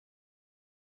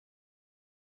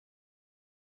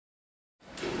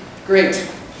Great.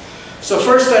 So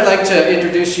first I'd like to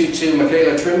introduce you to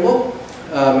Micaela Trimble.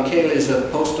 Micaela is a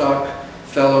postdoc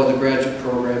fellow of the graduate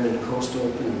program in coastal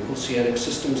and oceanic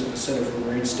systems at the Center for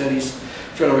Marine Studies,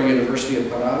 Federal University of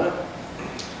Parana,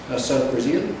 South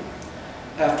Brazil.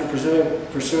 After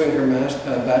pursuing her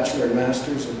bachelor and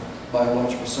master's in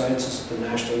biological sciences at the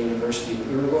National University of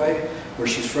Uruguay, where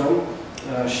she's from,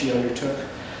 she undertook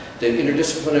the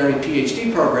interdisciplinary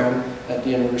PhD program at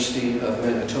the University of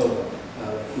Manitoba,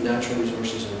 Natural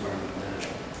Resources and Environmental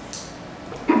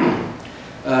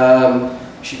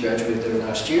Management. She graduated there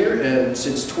last year, and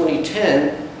since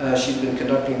 2010, she's been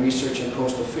conducting research in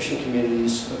coastal fishing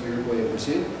communities of Uruguay and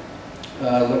Brazil,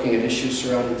 looking at issues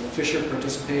surrounding fisher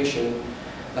participation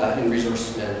in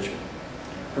resources management.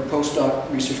 Her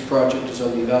postdoc research project is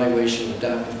on the evaluation of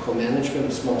adaptive co-management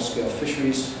of small-scale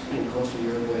fisheries in coastal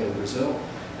Uruguay and Brazil,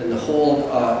 and the whole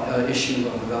issue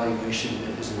of evaluation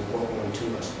is an important one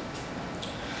to us.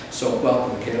 So,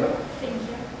 welcome, Micaela. Thank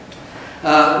you.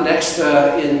 Next,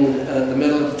 in the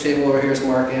middle of the table over here is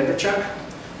Mark Andrachuk,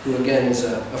 who again is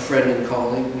a friend and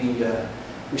colleague.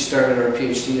 We started our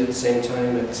PhD at the same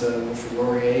time at Wilfrid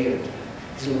Laurier, and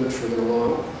he's a little bit further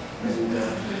along. And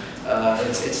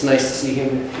it's nice to see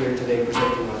him here today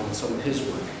presenting on some of his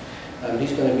work.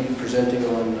 He's going to be presenting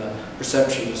on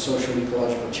perceptions of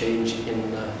social-ecological change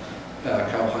in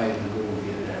Cau Hai lagoon,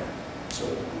 Vietnam. So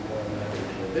more on that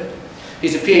in a bit.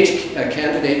 He's a PhD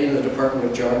candidate in the Department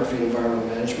of Geography and Environmental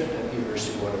Management at the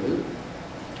University of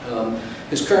Waterloo.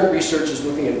 His current research is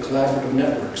looking at collaborative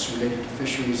networks related to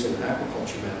fisheries and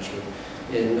aquaculture management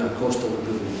in coastal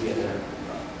lagoon in Vietnam.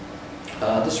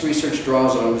 This research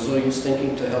draws on resilience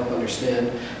thinking to help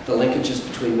understand the linkages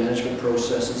between management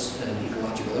processes and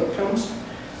ecological outcomes.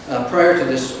 Prior to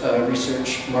this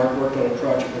research, Mark worked on a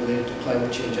project related to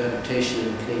climate change adaptation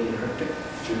in the Canadian Arctic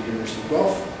through the University of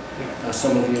Guelph.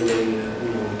 Some of you may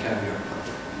know the caviar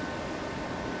project.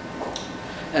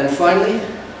 And finally,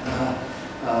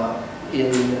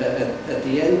 at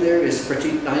the end there is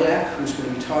Prateep Navak, who's going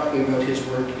to be talking about his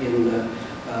work in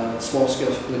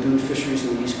small-scale lagoon fisheries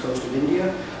in the east coast of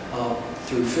India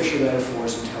through fisher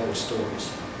metaphors and telling stories.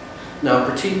 Now,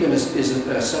 Prateep is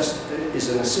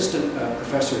an assistant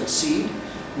professor at SEED,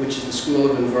 which is the School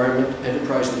of Environment,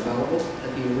 Enterprise and Development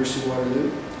at the University of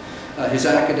Waterloo. His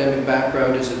academic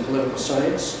background is in political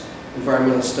science,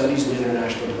 environmental studies, and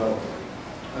international development.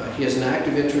 He has an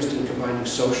active interest in combining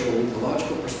social and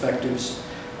ecological perspectives.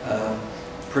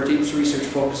 Prateep's research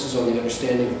focuses on the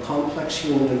understanding of complex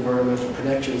human environmental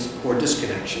connections or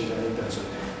disconnections. I think that's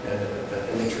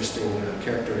an interesting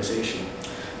characterization.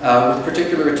 With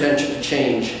particular attention to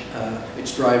change,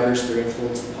 its drivers, their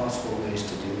influence, and possible ways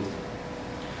to deal with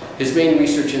it. His main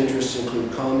research interests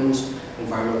include commons,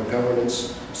 environmental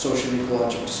governance,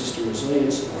 social-ecological system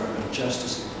resilience, environmental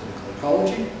justice, and political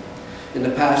ecology. In the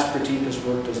past, Prateep has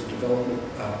worked as a development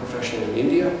professional in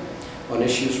India on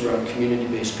issues around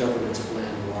community-based governance of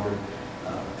land, water,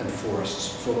 and forests,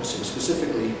 focusing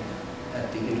specifically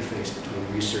at the interface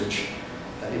between research,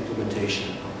 implementation,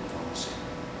 and public policy.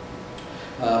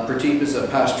 Prateep is a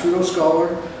past Trudeau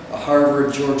Scholar, a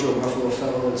Harvard Georgia Buffalo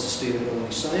Fellow in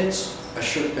Sustainability Science, a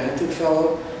Shirk Banton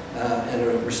Fellow, and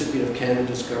a recipient of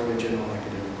Canada's Governor General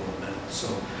Academic Gold Medal. So,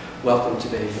 welcome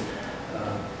today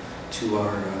to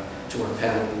our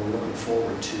panel, and we're looking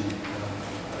forward to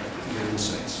your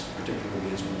insights,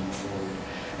 particularly as we move forward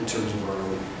in terms of our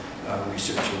own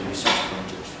research and research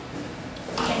projects.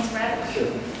 Thanks, Brad.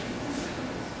 Sure.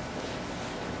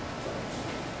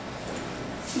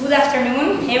 Good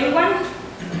afternoon, everyone.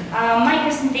 My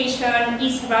presentation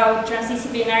is about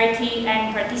transdisciplinarity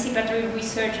and participatory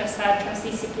research as a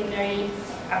transdisciplinary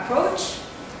approach.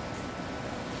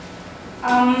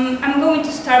 I'm going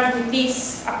to start with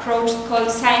this approach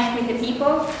called science with the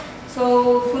people.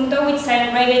 So Fundowitz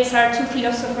and Reitz are two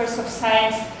philosophers of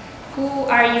science who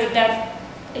argue that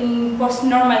in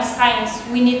post-normal science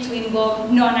we need to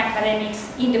involve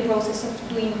non-academics in the process of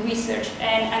doing research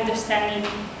and understanding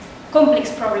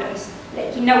complex problems,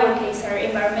 like in our case are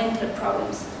environmental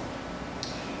problems.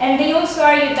 And they also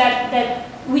argue that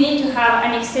we need to have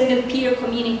an extended peer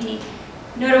community,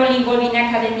 not only involving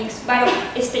academics, but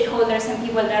stakeholders and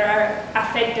people that are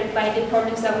affected by the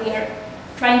problems that we are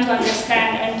trying to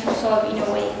understand and to solve in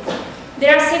a way.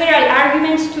 There are several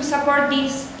arguments to support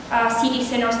this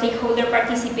citizen or stakeholder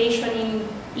participation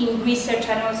in research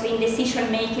and also in decision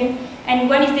making. And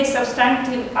one is the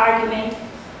substantive argument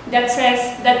that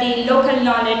says that the local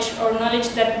knowledge or knowledge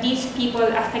that these people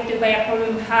affected by a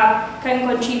problem have can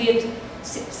contribute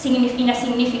in a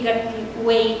significant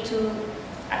way to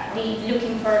the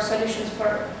looking for solutions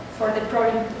for the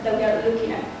problem that we are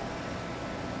looking at.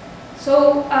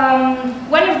 So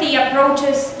one of the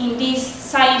approaches in this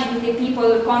science with the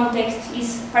people context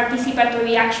is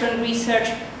participatory action research,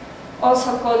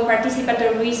 also called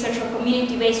participatory research or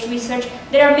community-based research.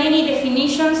 There are many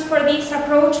definitions for this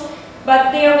approach,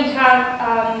 but there we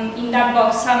have in that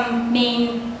box some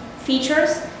main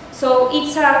features. So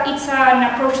it's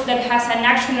an approach that has an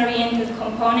action-oriented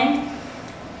component.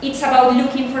 It's about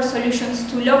looking for solutions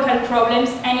to local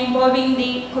problems and involving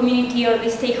the community or the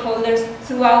stakeholders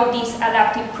throughout this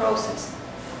adaptive process.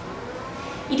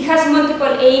 It has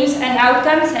multiple aims and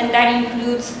outcomes, and that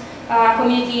includes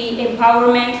community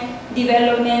empowerment,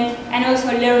 development, and also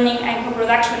learning and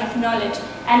co-production of knowledge.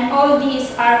 And all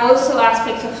these are also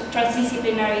aspects of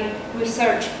transdisciplinary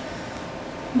research.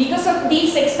 Because of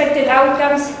these expected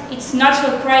outcomes, it's not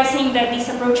surprising that this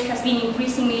approach has been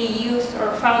increasingly used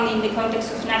or found in the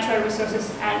context of natural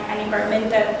resources and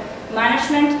environmental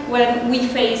management when we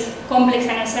face complex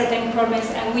and uncertain problems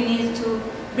and we need to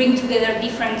bring together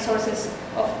different sources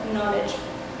of knowledge.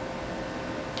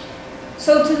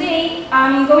 So today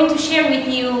I'm going to share with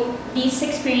you this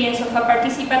experience of a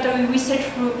participatory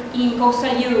research group in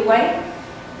coastal Uruguay.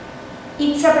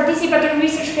 It's a participatory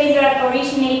research case that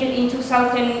originated in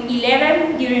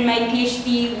 2011 during my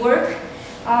PhD work.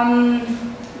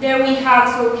 Here we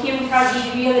have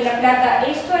the Rio de la Plata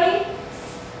estuary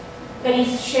that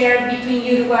is shared between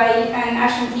Uruguay and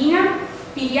Argentina.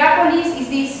 Piriápolis is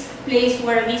this place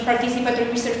where this participatory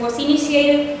research was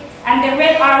initiated, and the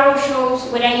red arrow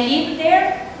shows where I live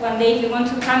there. One day if you want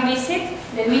to come visit,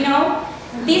 let me know.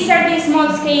 These are the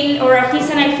small-scale or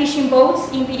artisanal fishing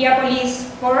boats in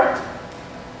Piriápolis port.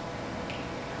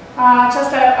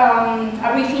 Just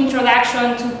a brief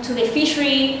introduction to the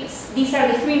fishery. These are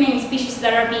the three main species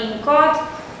that are being caught,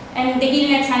 and the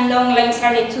gillnets and longlines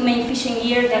are the two main fishing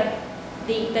gear that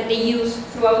they use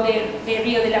throughout the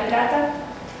Rio de la Plata.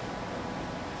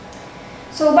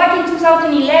 So back in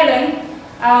 2011,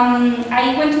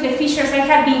 I went to the fishers. I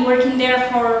had been working there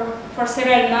for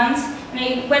several months, and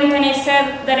I went and I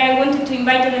said that I wanted to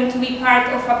invite them to be part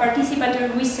of a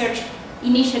participatory research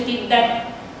initiative that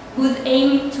would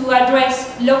aim to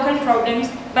address local problems,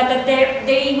 but that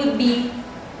they would be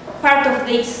part of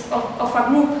a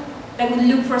group that would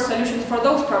look for solutions for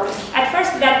those problems. At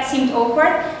first that seemed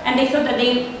awkward, and they thought that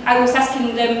I was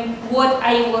asking them what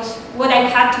I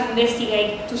had to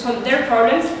investigate to solve their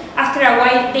problems. After a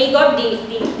while they got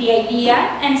the idea,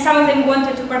 and some of them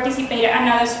wanted to participate and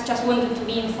others just wanted to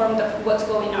be informed of what's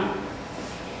going on.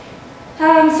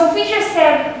 So fishers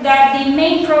said that the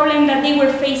main problem that they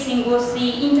were facing was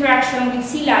the interaction with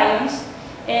sea lions,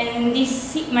 and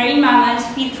these marine mammals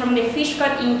feed from the fish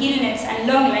caught in gillnets and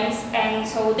longlines, and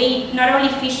so they not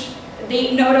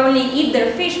only eat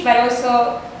their fish but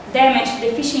also damage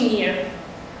the fishing gear.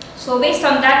 So based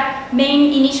on that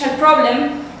main initial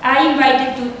problem, I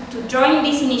invited to join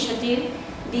this initiative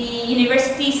the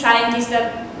university scientists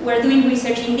that were doing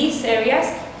research in these areas,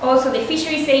 also the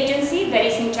fisheries agency that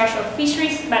is in charge of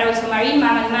fisheries, but also marine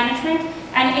mammal management,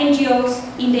 and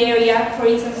NGOs in the area, for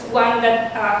instance, one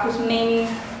that whose main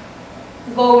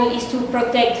goal is to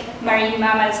protect marine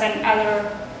mammals and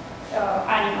other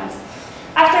animals.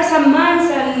 After some months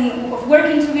of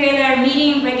working together,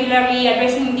 meeting regularly,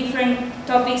 addressing different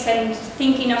topics and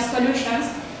thinking of solutions,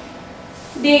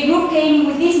 the group came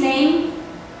with this name,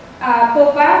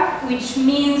 Popa, which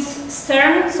means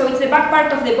stern, so it's the back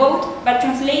part of the boat, but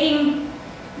translating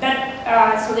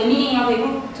that, so the meaning of the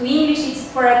group to English is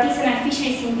for artisanal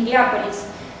fisheries in Piriápolis.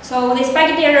 So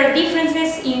despite there are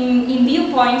differences in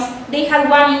viewpoints, they had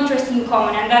one interest in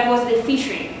common, and that was the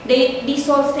fishery. These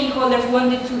all stakeholders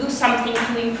wanted to do something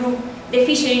to improve the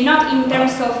fishery, not in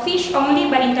terms of fish only,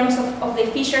 but in terms of the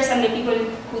fishers and the people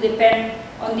who depend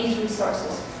on these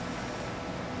resources.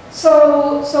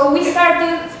 So we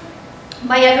started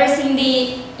by addressing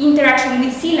the interaction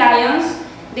with sea lions.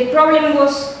 The problem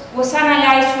was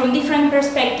analyzed from different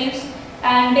perspectives,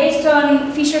 and based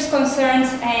on fishers' concerns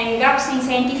and gaps in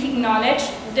scientific knowledge,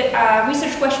 the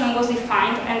research question was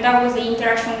defined, and that was the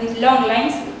interaction with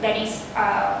longlines, that is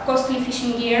costly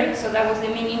fishing gear, so that was the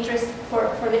main interest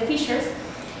for the fishers.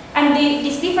 And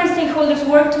these different stakeholders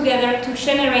worked together to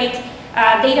generate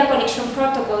a data collection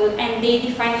protocol, and they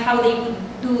defined how they would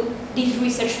do this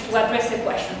research to address the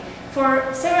question.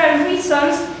 For several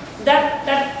reasons, that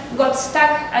got stuck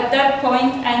at that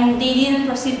point, and they didn't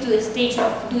proceed to the stage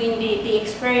of doing the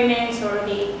experiments or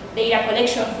the data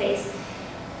collection phase.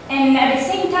 And at the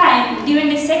same time, during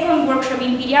the second workshop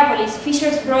in Piriápolis,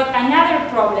 fishers brought another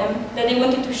problem that they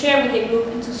wanted to share with the group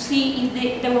and to see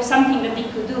if there was something that they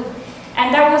could do.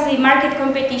 And that was the market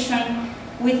competition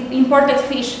with imported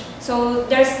fish So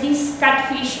there's this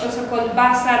catfish also called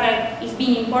basa that is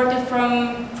being imported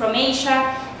from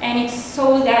Asia, and it's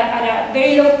sold at a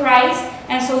very low price,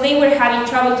 and so they were having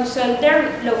trouble to sell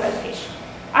their local fish.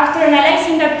 After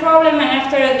analyzing that problem and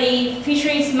after the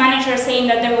fisheries manager saying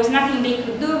that there was nothing they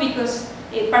could do because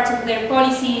part of their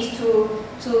policy is to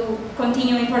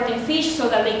continue importing fish so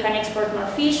that they can export more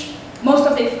fish. Most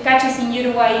of the catches in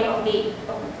Uruguay of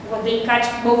what they catch,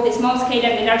 both the small scale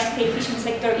and the large scale fishing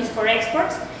sector, is for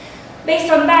exports.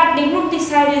 Based on that, the group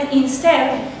decided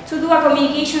instead to do a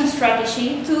communication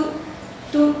strategy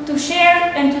to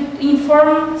share and to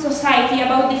inform society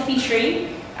about the fishery,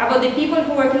 about the people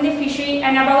who work in the fishery,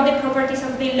 and about the properties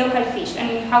of the local fish,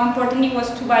 and how important it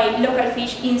was to buy local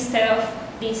fish instead of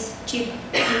these cheap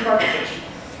imported fish.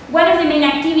 One of the main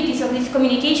activities of these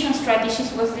communication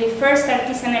strategies was the first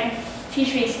artisanal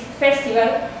fisheries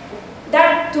festival.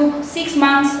 That took 6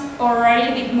 months or a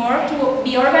little bit more to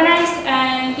be organized,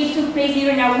 and it took place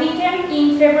during a weekend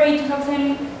in February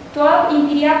 2012 in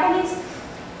Piriápolis.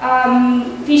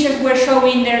 Fishers were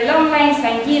showing their longlines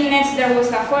and gillnets. There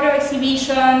was a photo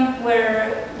exhibition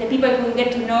where the people could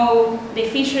get to know the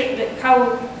fisher,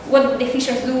 what the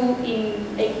fishers do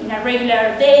in a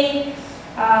regular day.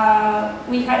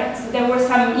 There were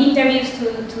some interviews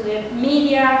to the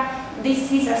media.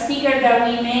 This is a sticker that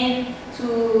we made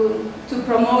to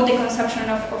promote the consumption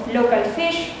of local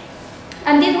fish.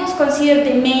 And this was considered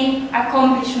the main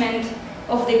accomplishment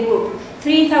of the group.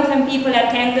 3,000 people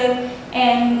attended,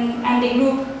 and the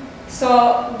group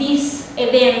saw this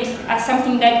event as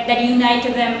something that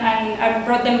united them and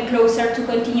brought them closer to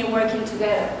continue working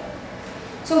together.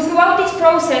 So throughout this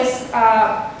process,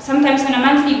 sometimes on a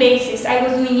monthly basis, I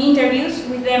was doing interviews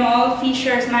with them all,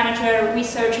 fishers, managers,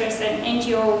 researchers, and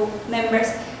NGO members,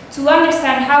 to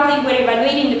understand how they were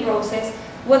evaluating the process,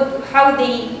 how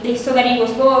they saw that it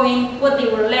was going, what they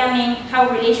were learning, how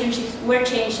relationships were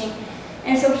changing.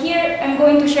 And so here I'm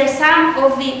going to share some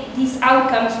of these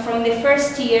outcomes from the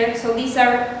first year. So these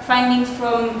are findings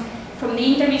from the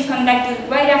interviews conducted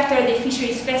right after the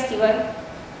Fisheries Festival.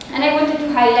 And I wanted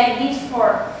to highlight these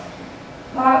four.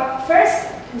 First,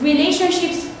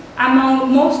 relationships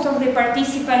among most of the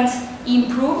participants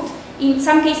improved. In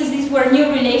some cases, these were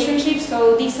new relationships,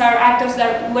 so these are actors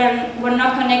that were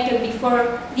not connected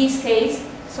before this case.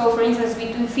 So for instance,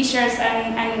 between fishers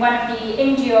and one of the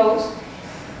NGOs.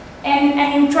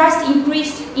 And trust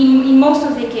increased in most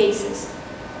of the cases.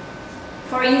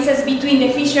 For instance, between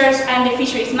the fishers and the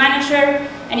fisheries manager,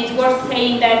 and it's worth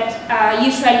saying that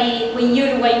usually in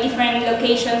Uruguay, in different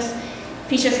locations,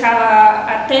 fishers have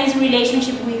a tense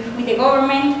relationship with the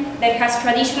government that has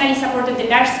traditionally supported the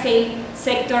large-scale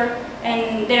sector,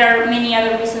 and there are many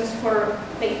other reasons for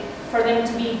them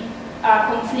to be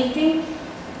conflicting.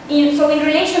 So in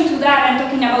relation to that, and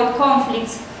talking about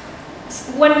conflicts,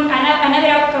 another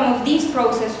outcome of this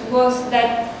process was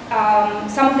that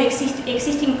some of the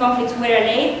existing conflicts were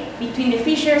allayed between the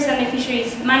fishers and the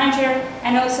fisheries manager,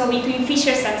 and also between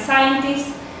fishers and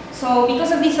scientists. So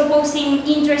because of these opposing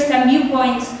interests and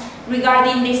viewpoints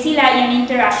regarding the sea lion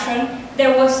interaction,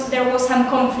 there was some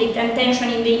conflict and tension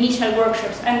in the initial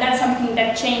workshops, and that's something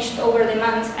that changed over the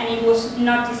months, and it was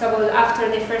noticeable after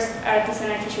the first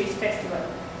Artisanal Fisheries Festival.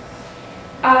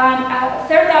 A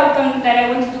third outcome that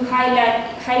I wanted to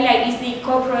highlight is the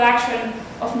co-production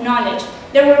of knowledge.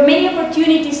 There were many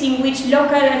opportunities in which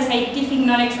local and scientific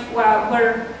knowledge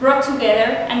were brought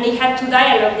together, and they had to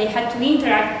dialogue, they had to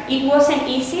interact. It wasn't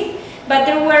easy, but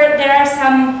there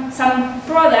are some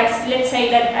products, let's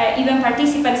say, that even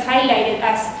participants highlighted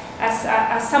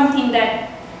as something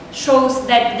that shows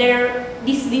that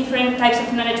these different types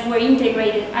of knowledge were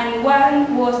integrated. And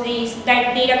one was this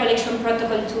data collection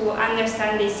protocol to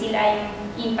understand the sea lion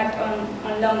impact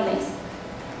on longlines.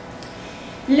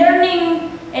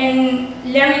 Learning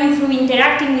through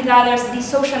interacting with others, this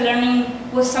social learning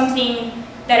was something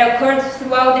that occurred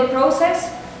throughout the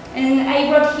process. And I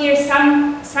brought here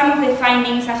some of the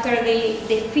findings after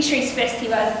the Fisheries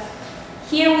Festival.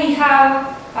 Here we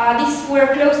have, these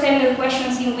were closed-ended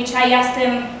questions in which I asked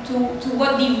them to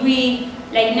what degree,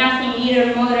 like nothing,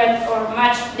 either moderate or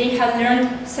much, they had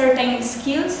learned certain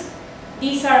skills.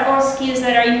 These are all skills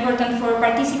that are important for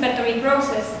participatory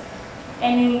process.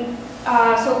 And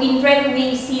so in red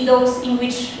we see those in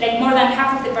which like more than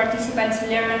half of the participants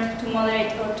learned to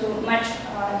moderate or to much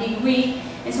degree.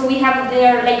 And so we have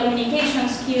their like communication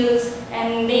skills,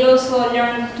 and they also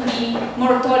learned to be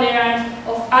more tolerant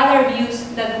of other views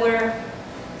that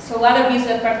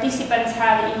participants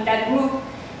had in that group,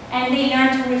 and they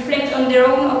learned to reflect on their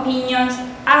own opinions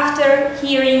after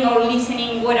hearing or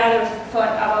listening what others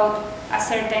thought about a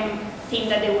certain thing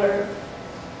that they were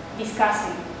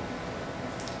discussing.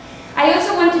 I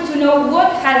also wanted to know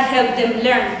what had helped them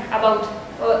learn about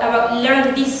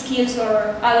learn these skills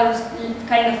or other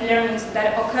kind of learnings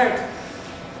that occurred.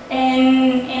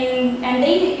 And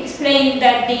they explained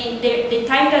that the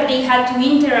time that they had to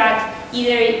interact,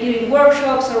 either during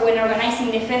workshops or when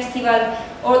organizing the festival,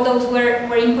 all those were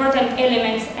important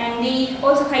elements. And they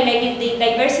also highlighted the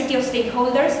diversity of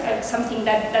stakeholders as something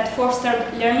that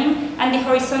fostered learning, and the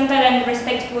horizontal and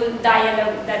respectful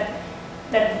dialogue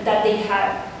that they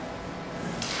had.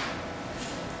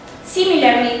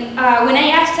 Similarly, when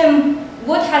I asked them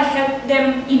what had helped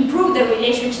them improve their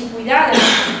relationship with others,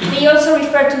 they also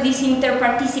refer to this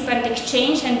inter-participant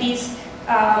exchange and this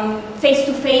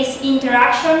face-to-face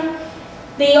interaction.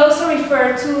 They also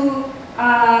refer to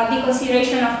the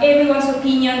consideration of everyone's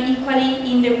opinion equally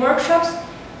in the workshops,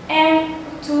 and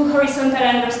to horizontal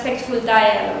and respectful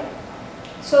dialogue.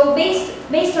 So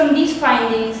based on these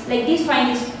findings, made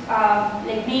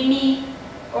me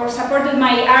or supported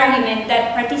my argument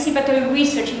that participatory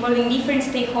research involving different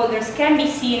stakeholders can be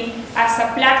seen as a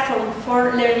platform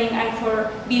for learning and for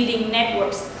building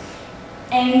networks.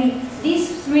 And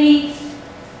these three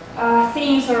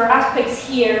things or aspects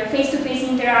here, face-to-face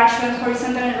interaction,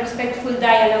 horizontal and respectful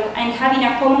dialogue, and having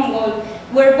a common goal,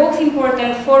 were both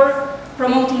important for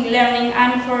promoting learning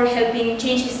and for helping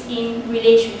changes in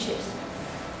relationships.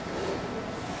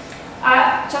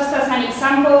 Just as an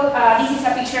example, this is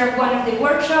a picture of one of the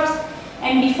workshops,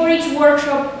 and before each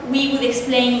workshop we would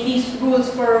explain these rules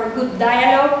for good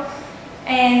dialogue,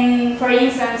 and for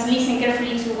instance, listen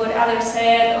carefully to what others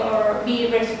said, or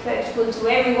be respectful to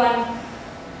everyone.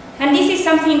 And this is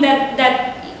something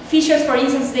that fishers, for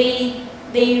instance, they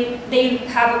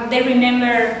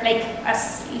remember, like,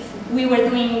 as if we were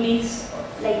doing this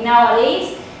like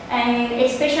nowadays. And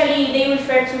especially they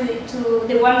refer to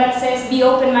the one that says, be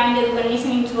open-minded when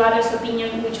listening to others'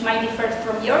 opinion, which might differ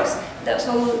from yours.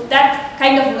 So that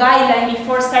kind of guideline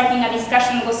before starting a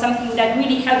discussion was something that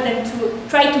really helped them to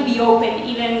try to be open,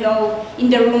 even though in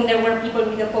the room there were people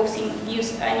with opposing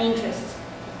views and interests.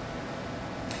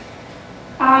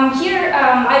 Here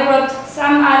I brought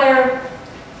some other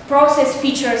process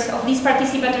features of this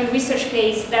participatory research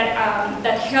case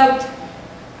that helped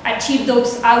achieve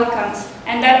those outcomes,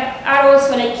 and that are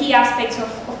also like key aspects of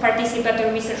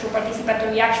participatory research or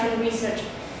participatory action research.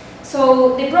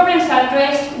 So the problems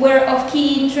addressed were of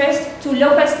key interest to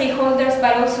local stakeholders,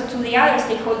 but also to the other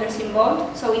stakeholders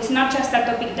involved. So it's not just a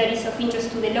topic that is of interest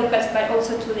to the locals, but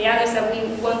also to the others that we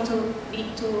want to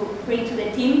bring to the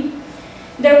team.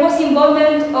 There was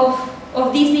involvement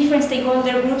of these different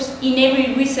stakeholder groups in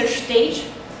every research stage.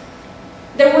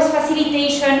 There was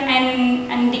facilitation,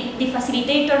 and the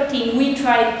facilitator team, we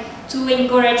tried to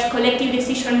encourage collective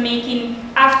decision-making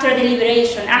after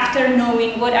deliberation, after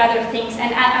knowing what other things,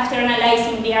 and after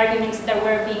analyzing the arguments that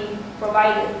were being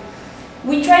provided.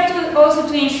 We tried to also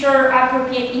to ensure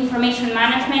appropriate information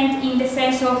management in the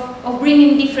sense of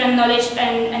bringing different knowledge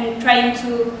and trying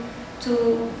to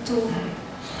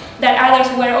that others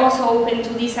were also open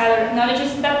to these other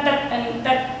knowledges.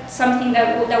 That's something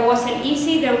that wasn't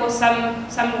easy. There was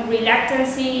some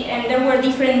reluctancy, and there were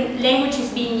different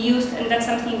languages being used, and that's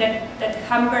something that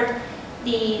hampered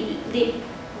the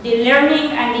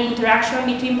learning and the interaction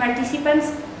between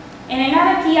participants. And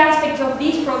another key aspect of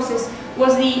this process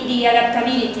was the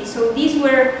adaptability. So this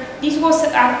was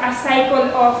a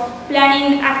cycle of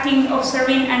planning, acting,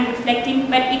 observing, and reflecting,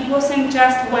 but it wasn't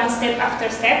just one step after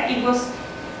step. It was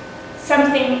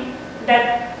something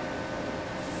that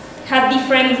had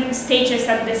different stages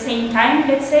at the same time,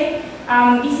 let's say.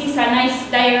 This is a nice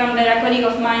diagram that a colleague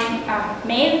of mine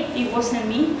made. It wasn't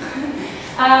me.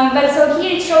 But so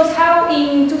here it shows how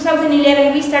in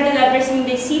 2011 we started addressing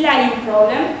the sea lion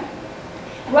problem.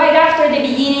 Right after the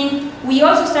beginning, we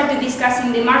also started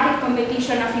discussing the market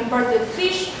competition of imported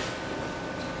fish.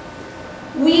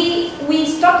 We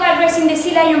stopped addressing the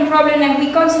sea lion problem, and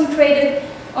we concentrated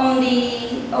on the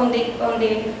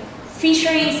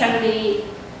fisheries and the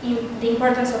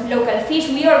importance of local fish.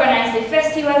 We organized the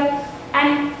festival,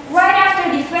 and right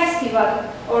after the festival,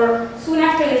 or soon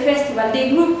after the festival, the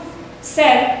group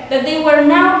said that they were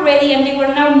now ready and they were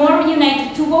now more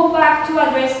united to go back to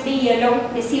address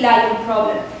the sea lion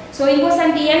problem. So it was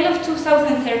at the end of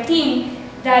 2013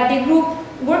 that the group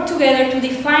worked together to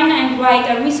define and write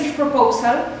a research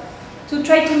proposal to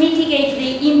try to mitigate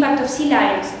the impact of sea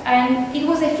lions. And it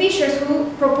was the fishers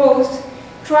who proposed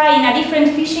trying a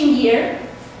different fishing gear.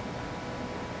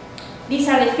 These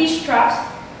are the fish traps,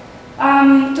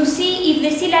 to see if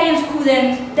the sea lions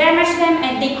couldn't damage them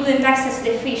and they couldn't access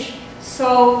the fish.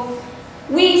 So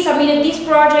we submitted this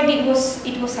project. It was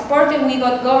supported. We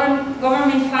got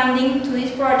government funding to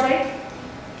this project,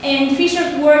 And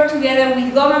fishers work together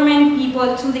with government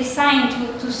people to design,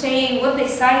 to say what the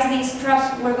size these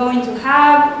traps were going to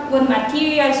have, what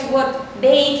materials, what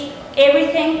bait,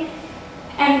 everything.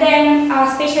 And then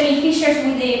especially fishers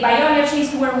with the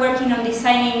biologists were working on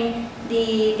designing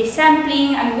the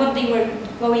sampling and what they were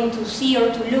going to see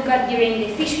or to look at during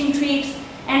the fishing trips.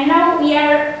 And now we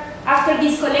are, after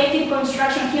this collective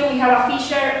construction here, we have a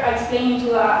fisher explaining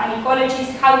to an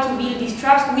ecologist how to build these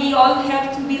traps. We all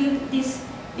help to build this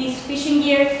fishing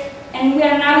gear, and we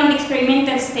are now in the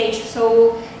experimental stage.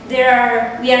 So they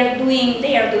are doing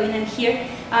it here.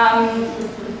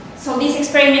 So these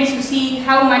experiments to see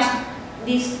how much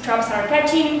these traps are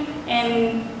catching,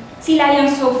 and sea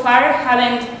lions so far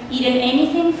haven't eaten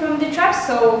anything from the traps,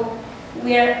 so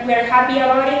we're happy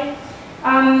about it.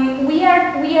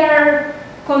 We are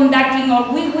conducting,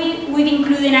 or we've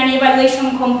included an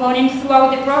evaluation component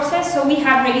throughout the process, so we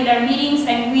have regular meetings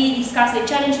and we discuss the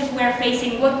challenges we are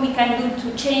facing, what we can do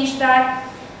to change that.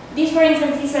 This, for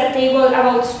instance, is a table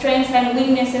about strengths and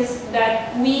weaknesses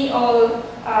that we all,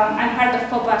 I'm part of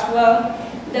COPA as well,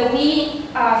 that we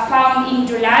found in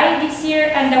July this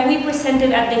year and that we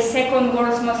presented at the second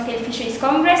World Small-Scale Fisheries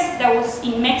Congress that was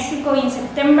in Mexico in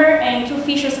September, and 2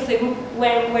 fishers of the group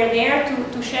were there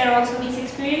to share also this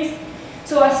experience.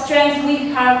 So as strengths,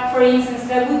 we have, for instance,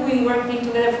 that we've been working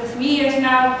together for 3 years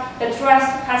now, the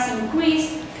trust has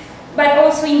increased, but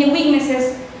also in the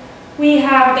weaknesses, we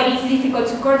have that it's difficult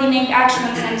to coordinate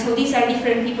actions, and so these are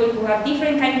different people who have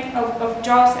different kinds of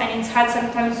jobs, and it's hard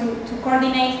sometimes to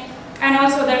coordinate. And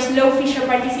also there's low fisher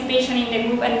participation in the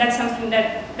group, and that's something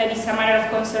that is a matter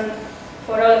of concern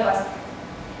for all of us.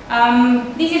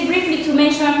 This is briefly to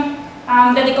mention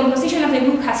that the composition of the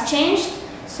group has changed.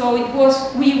 So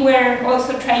we were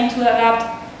also trying to adapt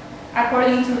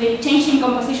according to the changing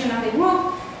composition of the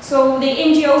group. So the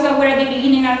NGOs that were at the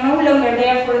beginning are no longer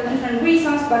there for different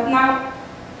reasons, but now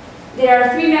there are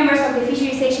 3 members of the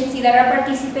Fisheries Agency that are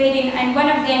participating, and one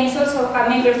of them is also a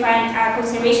member of a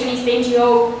conservationist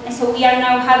NGO, and so we are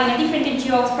now having a different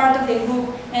NGO as part of the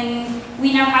group, and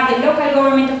we now have the local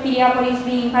government of Piriápolis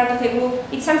being part of the group.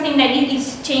 It's something that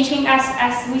is changing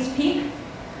as we speak.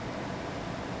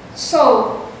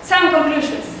 So, some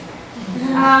conclusions.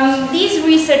 This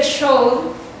research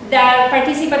showed that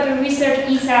participatory research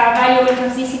is a valuable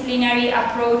transdisciplinary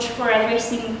approach for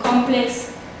addressing complex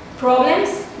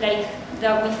problems like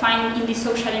that we find in the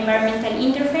social-environmental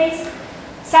interface.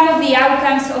 Some of the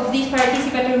outcomes of this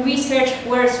participatory research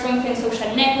were strengthened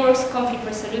social networks, conflict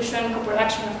resolution,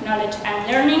 co-production of knowledge and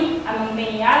learning, among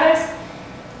many others.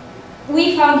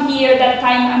 We found here that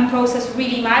time and process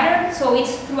really matter, so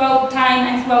it's throughout time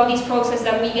and throughout this process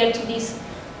that we get to these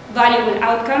valuable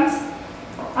outcomes.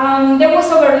 There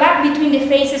was overlap between the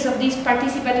phases of this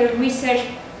participatory research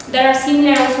that are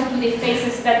similar also to the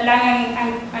phases that Lang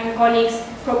and colleagues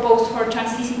proposed for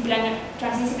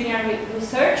transdisciplinary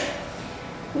research.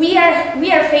 We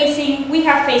have faced and we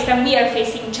are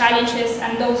facing challenges,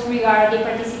 and those regard the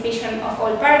participation of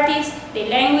all parties, the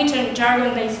language and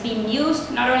jargon that is being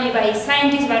used, not only by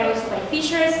scientists but also by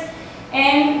fishers,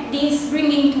 and this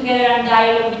bringing together a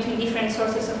dialogue between different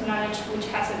sources of knowledge, which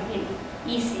hasn't been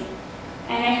easy.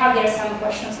 And I have there some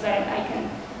questions that I can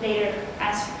later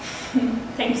answer.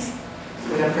 Thanks.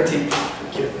 Yeah, Prateep.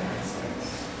 Thank you.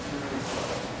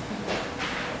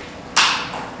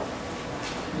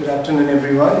 Good afternoon,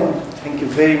 everyone, and thank you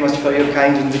very much for your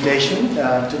kind invitation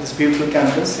to this beautiful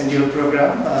campus and your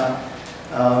program.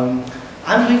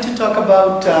 I'm going to talk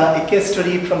about a case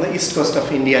study from the east coast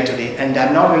of India today, and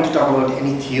I'm not going to talk about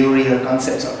any theory or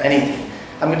concepts or anything.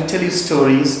 I'm going to tell you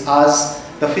stories as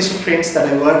the fisher friends that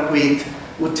I work with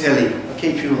would tell you,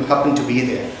 okay, if you happen to be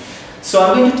there. So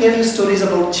I'm going to tell you stories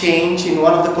about change in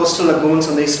one of the coastal lagoons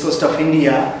on the east coast of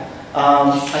India.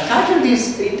 I titled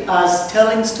it as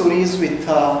telling stories with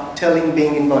telling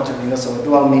being important, so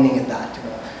dual meaning in that.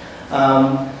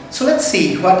 So let's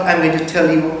see what I'm going to tell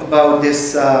you about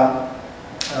this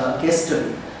case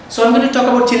study. So I'm going to talk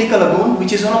about Chilika Lagoon,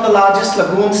 which is one of the largest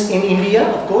lagoons in India,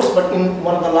 of course, but in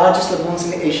one of the largest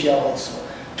lagoons in Asia also.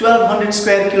 1,200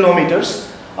 square kilometers.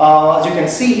 As you can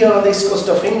see here on the east coast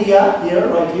of India,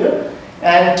 right here.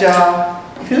 And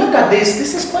if you look at this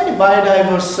is quite a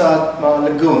biodiverse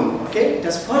lagoon. Okay, it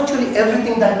has virtually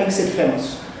everything that makes it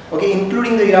famous. Okay,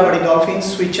 including the Irrawaddy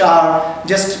dolphins, which are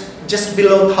just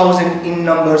below 1,000 in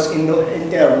numbers in the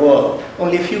entire world.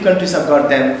 Only a few countries have got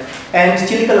them, and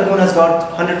Chilika Lagoon has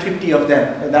got 150 of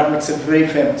them, and that makes it very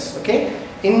famous. Okay.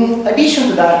 In addition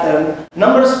to that, there are a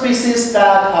number of species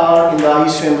that are in the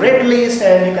IUCN Red List,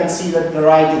 and you can see that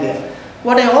variety there.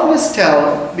 What I always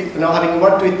tell, having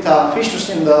worked with fishers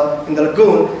in the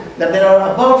lagoon, that there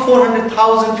are about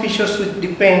 400,000 fishers who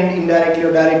depend indirectly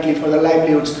or directly for their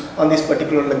livelihoods on this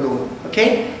particular lagoon.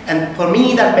 Okay, and for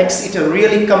me that makes it a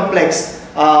really complex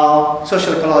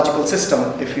social-ecological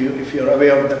system, if you're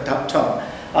aware of the term.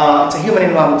 It's a human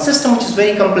environment system which is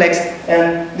very complex,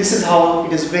 and this is how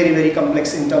it is very, very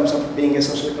complex in terms of being a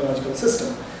social-ecological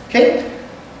system. Okay.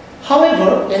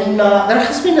 However, there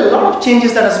has been a lot of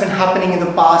changes that has been happening in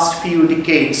the past few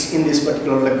decades in this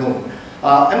particular lagoon.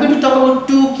 I'm going to talk about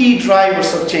two key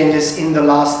drivers of changes in the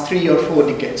last 3 or 4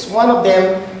 decades. One of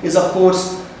them is, of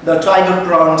course, the tiger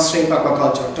prawn shrimp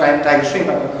aquaculture, tiger shrimp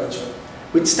aquaculture,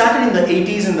 which started in the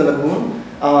 80s in the lagoon.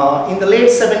 In the late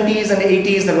 70s and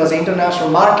 80s, there was an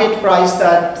international market price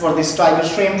for this tiger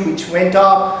shrimp, which went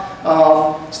up.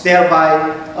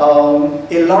 Thereby,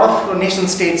 a lot of nation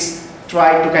states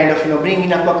tried to kind of bring in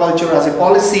aquaculture as a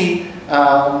policy.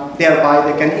 Thereby,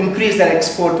 they can increase their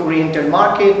export-oriented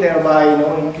market. Thereby,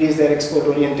 increase their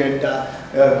export-oriented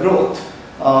growth.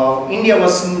 India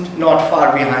was not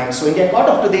far behind. So India got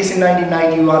up to this in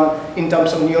 1991 in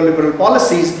terms of neoliberal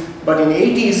policies. But in the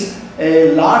 80s,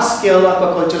 a large-scale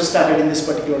aquaculture started in this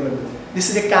particular lagoon. This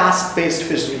is a caste-based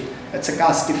fishery. It's a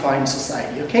caste-defined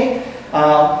society. Okay.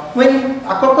 When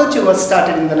aquaculture was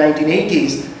started in the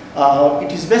 1980s,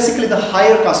 it is basically the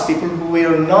higher caste people who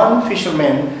were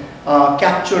non-fishermen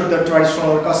captured the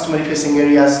traditional or customary fishing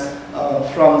areas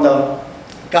from the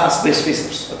caste-based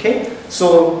fishers. Okay,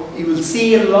 so you will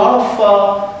see a lot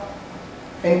of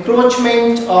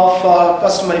encroachment of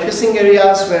customary fishing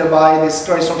areas, whereby these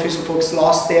traditional fisher folks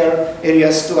lost their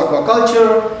areas to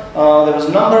aquaculture. There was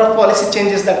a number of policy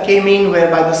changes that came in,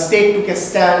 whereby the state took a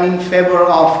stand in favor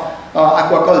of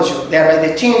aquaculture. Thereby,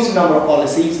 they changed a number of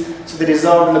policies. So they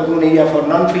reserved lagoon area for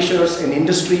non-fishers and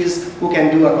industries who can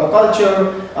do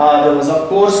aquaculture. There was, of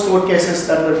course, court cases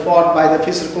that were fought by the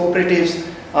fisher cooperatives,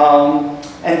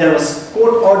 and there was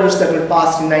court orders that were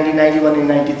passed in 1991 and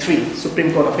 93,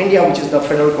 Supreme Court of India, which is the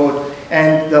federal court,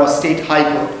 and the state high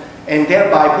court. And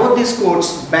thereby, both these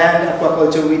courts banned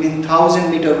aquaculture within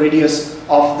 1,000-meter radius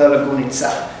of the lagoon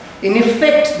itself. In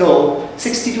effect, though,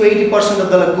 60 to 80%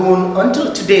 of the lagoon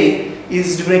until today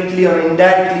is directly or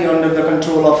indirectly under the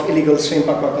control of illegal shrimp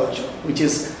aquaculture, which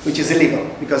is illegal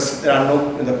because there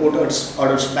are the court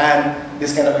orders ban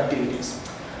this kind of activities.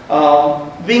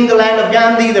 Being the land of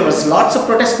Gandhi, there was lots of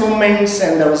protest movements,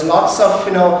 and there was lots of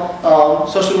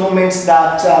social movements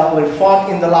that were fought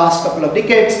in the last couple of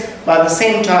decades. But at the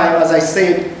same time, as I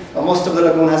said, most of the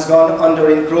lagoon has gone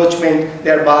under encroachment,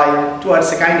 thereby towards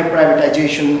a kind of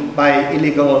privatization by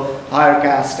illegal higher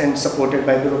caste and supported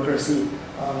by bureaucracy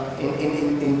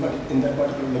in that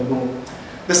particular lagoon.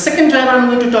 The second driver I'm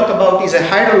going to talk about is a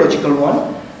hydrological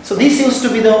one. So this used to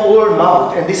be the old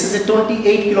mouth, and this is a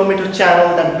 28-kilometer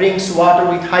channel that brings water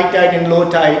with high tide and low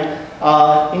tide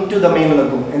into the main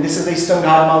lagoon. And this is the Eastern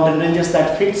Ghats mountain ranges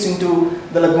that fits into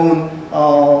the lagoon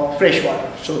freshwater.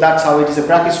 So that's how it is a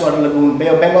brackish water lagoon. Bay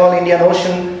of Bengal, Indian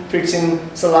Ocean fits in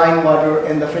saline water,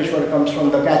 and the freshwater comes from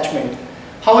the catchment.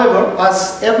 However,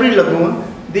 as every lagoon,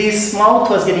 this mouth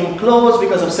was getting closed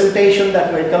because of siltation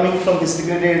that were coming from this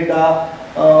degraded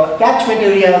catchment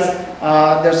areas.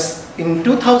 In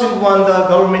 2001, the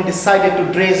government decided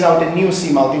to dredge out a new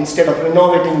seamouth instead of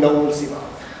renovating the old seamouth.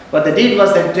 What they did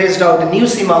was they dredged out a new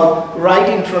seamouth right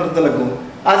in front of the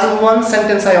lagoon. As in one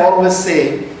sentence, I always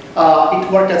say,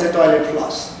 it worked as a toilet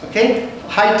floss. Okay,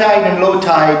 high tide and low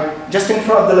tide, just in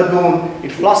front of the lagoon,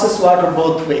 it flosses water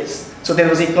both ways. So there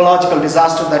was an ecological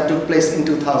disaster that took place in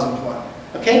 2001.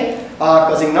 Okay,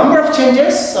 causing a number of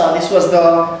changes. This was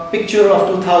the picture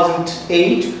of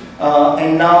 2008,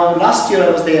 and now last year I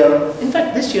was there. In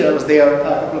fact, this year I was there a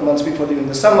couple of months before during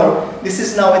the summer. This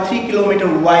is now a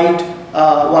 3-kilometer wide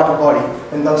water body,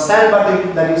 and the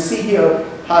sandbar that you see here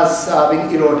has been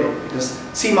eroded because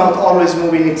seamouth always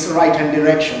move in its right-hand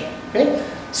direction. Okay,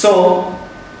 so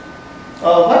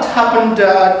what happened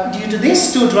due to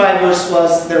these two drivers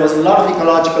was there was a lot of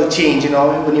ecological change.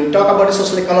 When you talk about a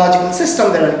social ecological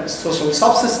system, there are social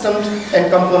subsystems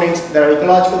and components. There are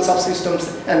ecological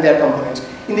subsystems and their components.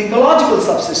 In the ecological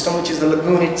subsystem, which is the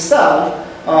lagoon itself,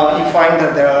 you find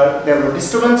that there were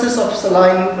disturbances of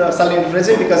saline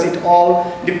resin because it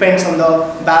all depends on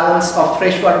the balance of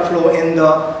freshwater flow and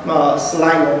the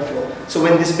saline water flow. So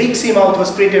when this big seamouth was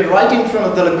created right in front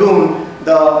of the lagoon,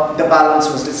 the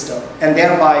balance was disturbed, and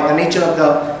thereby the nature of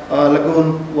the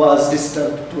lagoon was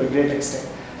disturbed to a great extent.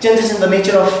 Changes in the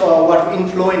nature of water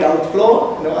inflow and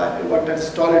outflow, what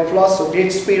is toilet floss, so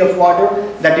great speed of water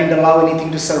that didn't allow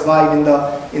anything to survive in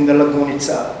the lagoon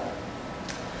itself.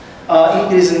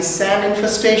 Increase in sand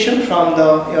infestation from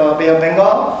the Bay of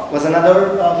Bengal was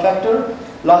another factor.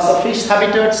 loss of fish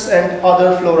habitats and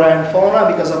other flora and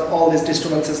fauna because of all these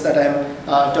disturbances that I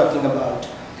am talking about.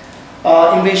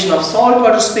 Invasion of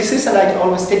saltwater species, and I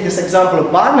always take this example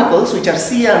of barnacles, which are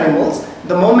sea animals.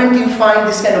 The moment you find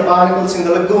this kind of barnacles in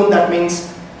the lagoon, that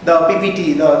means the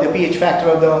PPT, the pH factor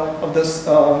of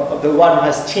the water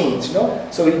has changed. No?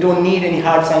 So you don't need any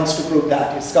hard science to prove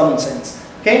that. It's common sense.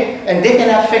 Okay? And they can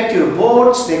affect your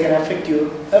boats, they can affect your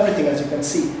everything, as you can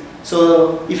see.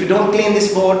 So if you don't clean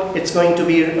this boat, it's going to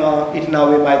be eaten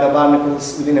away by the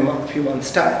barnacles within a few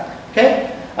months' time.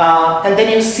 Okay? And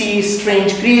then you see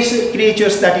strange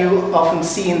creatures that you often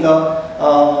see in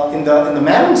the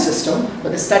marine system,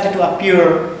 but they started to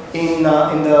appear in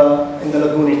the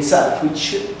lagoon itself,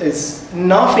 which is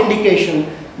enough indication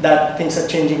that things are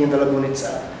changing in the lagoon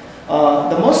itself.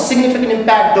 The most significant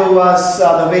impact, though, was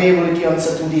the variability,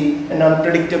 uncertainty, and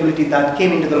unpredictability that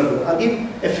came into the lagoon. I'll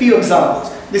give a few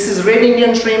examples. This is red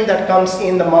Indian shrimp that comes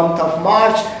in the month of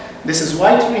March. This is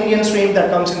white Indian shrimp that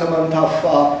comes in the month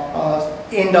of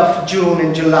end of June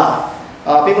and July.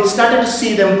 People started to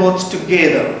see them both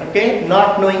together, okay,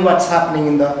 not knowing what's happening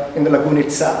in the lagoon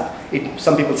itself.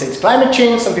 Some people say it's climate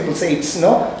change, some people say it's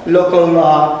local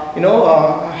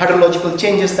hydrological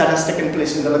changes that has taken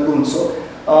place in the lagoon. So,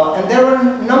 and there were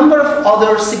a number of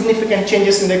other significant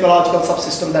changes in the ecological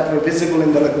subsystem that were visible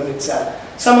in the lagoon itself.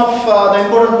 Some of the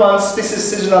important ones,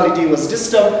 species seasonality was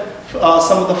disturbed.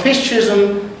 Some of the fish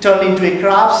season turned into a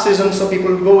crab season, so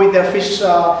people go with their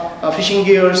fishing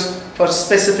gears for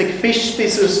specific fish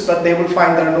species, but they will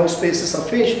find there are no species of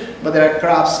fish, but there are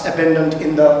crabs abundant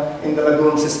in the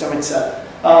lagoon system itself.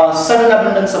 Sudden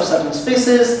abundance of certain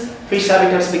species, fish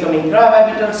habitats becoming crab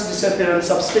habitats,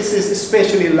 disappearance of species,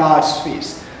 especially large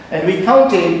fish. And we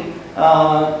counted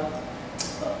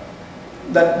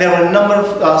that there were a number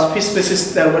of fish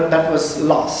species that was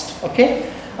lost. Okay.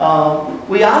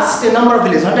 We asked a number of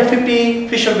villages, 150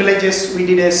 fisher villages. We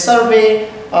did a survey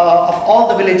of all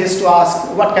the villages to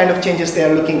ask what kind of changes they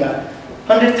are looking at.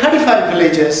 135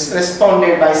 villages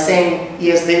responded by saying,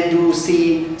 yes, they do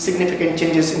see significant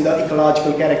changes in the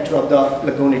ecological character of the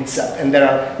lagoon itself. And there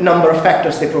are a number of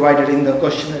factors they provided in the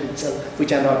questionnaire itself,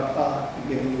 which I'm not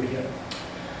giving you here.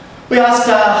 We asked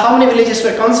how many villages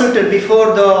were consulted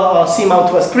before the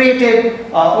seamouth was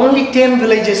created. Only 10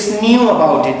 villages knew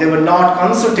about it. They were not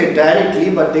consulted directly,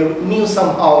 but they knew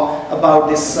somehow about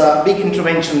this big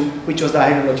intervention, which was the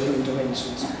hydrological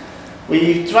interventions.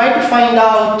 We tried to find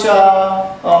out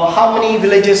how many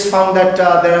villages found that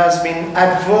there has been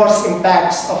adverse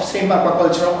impacts of shrimp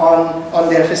aquaculture on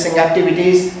their fishing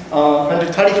activities.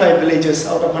 135 villages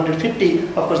out of 150.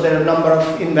 Of course, there are a number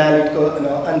of invalid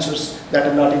answers that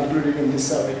are not included in this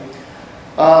survey.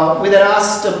 We then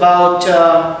asked about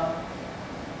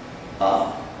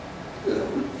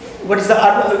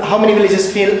how many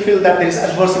villages feel that there is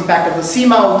adverse impact of the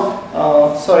seamouth.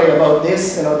 Sorry about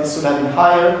this, this should have been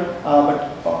higher, but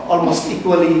almost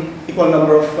equal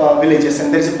number of villages,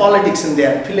 and there is a politics in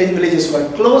there. Villages who are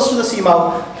close to the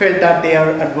seamouth felt that they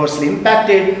are adversely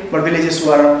impacted, but villages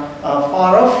who are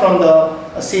far off from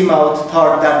the seamouth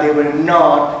thought that they were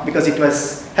not, because it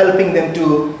was helping them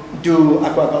to do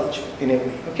aquaculture in a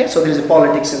way. Okay, so there is a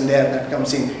politics in there that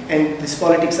comes in, and these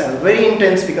politics are very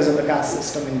intense because of the caste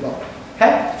system involved.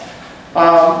 Okay.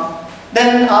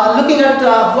 Then looking at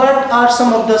what are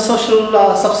some of the social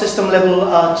subsystem level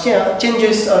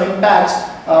changes or impacts,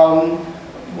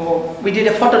 we did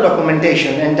a photo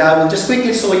documentation, and I will just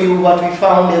quickly show you what we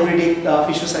found every day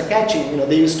fishers are catching.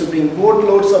 They used to bring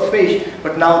boatloads of fish,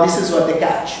 but now this is what they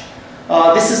catch.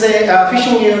 This is a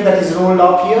fishing gear that is rolled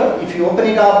up here. If you open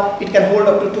it up, it can hold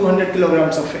up to 200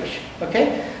 kilograms of fish.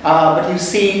 Okay, but you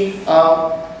see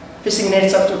fishing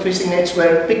nets after fishing nets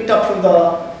were picked up from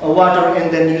the water,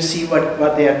 and then you see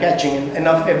what they are catching, and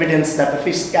enough evidence that the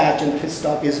fish catch and the fish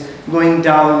stock is going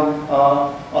down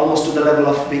almost to the level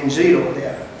of being zero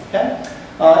there. Okay?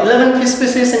 11 fish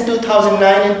species in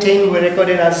 2009 and 10 were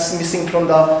recorded as missing from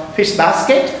the fish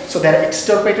basket. So they are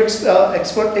extirpated,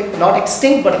 not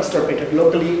extinct, but extirpated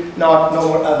locally, no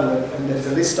more available. And there is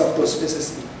a list of those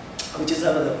species which is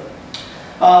available.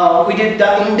 We did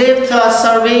in-depth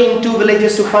survey in 2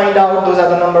 villages to find out those are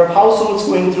the number of households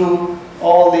going through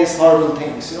all these horrible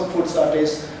things. Food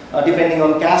shortage, depending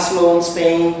on cash loans,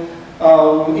 paying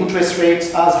interest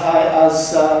rates as high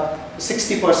as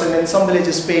 60%, and some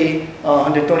villages pay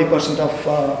 120%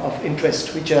 of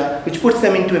interest, which puts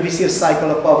them into a vicious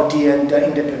cycle of poverty and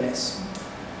indebtedness.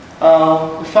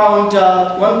 We found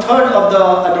 1/3 of the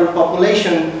adult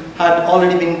population had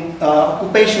already been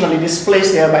occupationally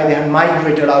displaced, thereby they had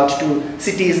migrated out to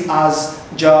cities as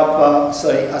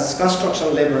as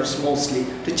construction laborers mostly,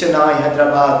 to Chennai,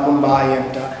 Hyderabad, Mumbai,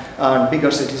 and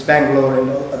bigger cities, Bangalore and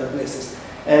other places.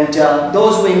 And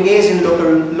those who engaged in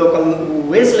local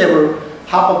wage labor,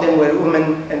 half of them were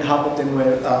women and half of them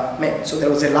were men. So there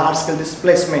was a large-scale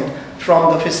displacement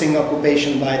from the fishing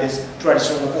occupation by this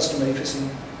traditional customary fishing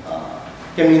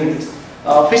communities.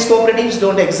 Fish cooperatives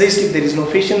don't exist if there is no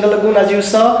fish in the lagoon, as you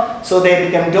saw, so they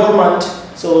became dormant.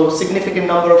 So significant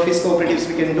number of fish cooperatives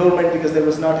became dormant because there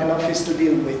was not enough fish to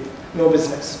deal with, no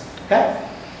business. Okay?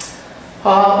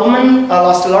 Women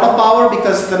lost a lot of power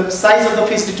because the size of the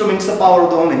fish determines the power of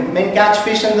the women. Men catch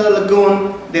fish in the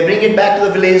lagoon, they bring it back to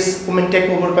the village, women take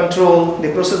over control,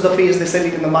 they process the fish, they sell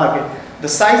it in the market. The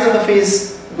size of the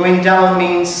fish going down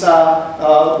means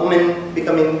women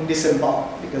becoming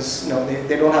disempowered because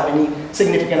they don't have any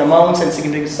significant amounts and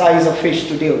significant size of fish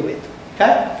to deal with.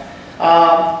 Okay?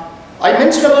 I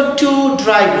mentioned about two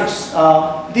drivers.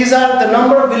 These are the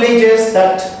number of villages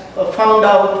that found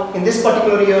out, in this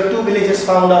particular year, 2 villages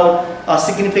found out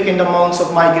significant amounts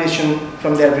of migration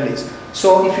from their village.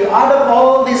 So if you add up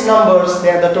all these numbers, they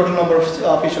are the total number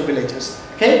of fisher villages.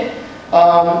 Okay?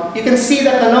 You can see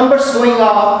that the numbers going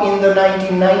up in the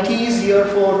 1990s, year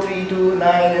 4, 3, 2, 9,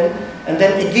 and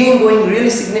then again going really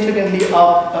significantly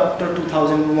up after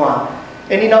 2001.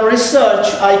 And in our research,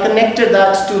 I connected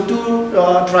that to 2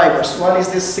 drivers. One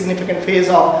is this significant phase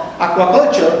of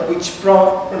aquaculture, which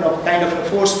kind of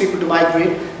forced people to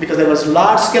migrate because there was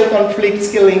large-scale conflicts,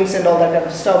 killings, and all that kind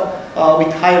of stuff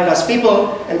with higher caste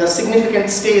people. And the significant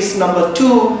stage number 2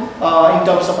 in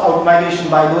terms of out-migration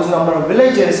by those number of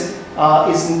villages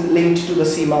is linked to the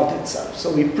seamouth itself.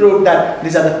 So we proved that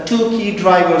these are the 2 key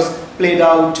drivers played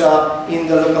out in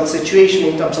the local situation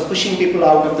in terms of pushing people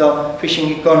out of the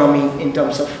fishing economy in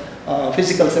terms of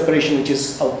physical separation, which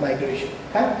is out-migration.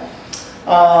 Okay?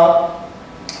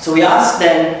 So we asked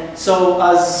them, so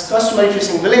as customary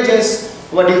fishing villages,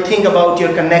 what do you think about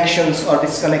your connections or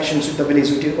disconnections with the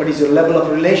village? What is your level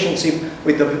of relationship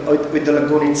with the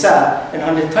lagoon itself? And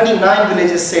 139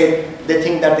 villages said they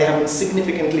think that they have been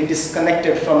significantly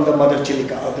disconnected from the mother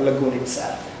chilica or the lagoon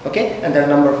itself. Okay, and there are a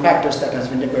number of factors that has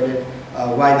been recorded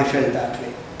why they felt that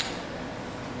way.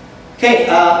 Okay,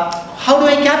 how do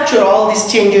I capture all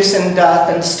these changes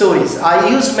and stories? I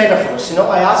used metaphors.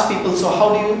 I asked people, so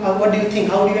what do you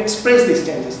think? How do you express these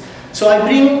changes? So I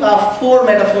bring 4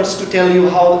 metaphors to tell you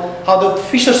how the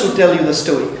fishers will tell you the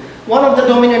story. One of the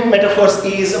dominant metaphors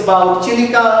is about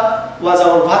chilica was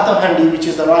our vata handi, which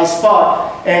is the rice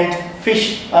pot, and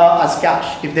fish as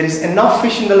cash. If there is enough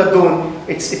fish in the lagoon,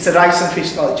 it's a rice and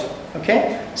fish culture.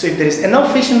 Okay? So if there is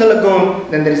enough fish in the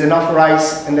lagoon, then there is enough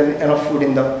rice and then enough food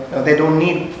in the, they don't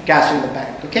need cash in the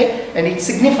bank. Okay? And it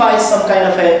signifies some kind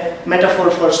of a metaphor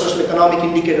for socio-economic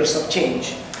indicators of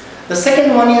change. The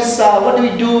second one is what do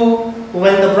we do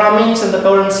when the Brahmins and the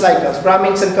Kaurans like us?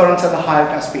 Brahmins and Kaurans are the higher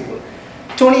caste people.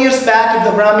 20 years back, if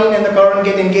the Brahmin and the Kauran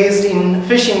get engaged in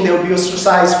fishing, they would be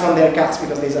ostracized from their caste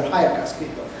because these are higher caste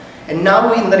people. And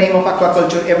now in the name of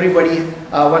aquaculture, everybody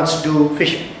wants to do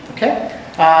fishing. Okay?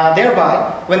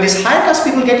 Thereby, when these higher caste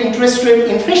people get interested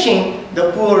in fishing,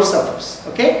 the poor suffers.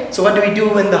 Okay? So what do we do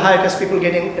when the higher caste people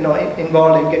get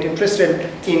involved and get interested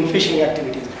in fishing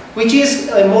activities? Which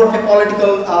is more of a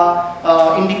political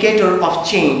indicator of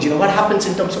change. What happens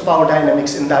in terms of power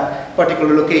dynamics in that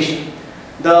particular location.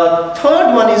 The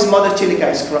third one is Mother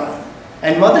Chilica is crying.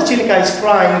 And Mother Chilica is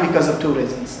crying because of 2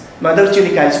 reasons. Mother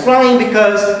Chilica is crying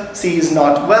because she is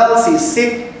not well, she is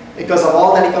sick. Because of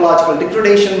all that ecological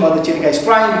degradation, Mother Chilica is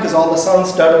crying because all the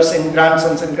sons, daughters, and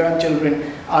grandsons and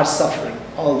grandchildren are suffering.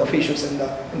 All the fishers in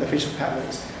the fisher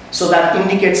families. So that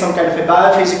indicates some kind of a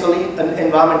biophysical and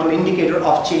environmental indicator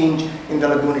of change in the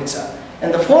lagoon itself.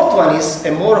 And the fourth one is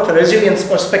a more of a resilience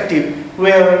perspective,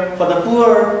 where for the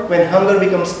poor, when hunger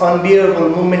becomes unbearable,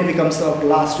 movement becomes the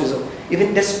last resort.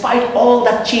 Even despite all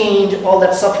that change, all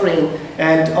that suffering,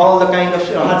 and all the kind of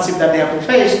hardship that they have to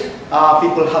face,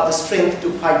 people have the strength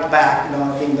to fight back.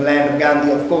 In the land of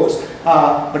Gandhi, of course,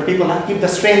 but people keep the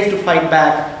strength to fight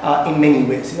back in many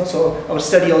ways. So our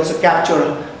study also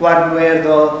captured what were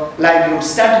the livelihood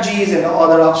strategies and the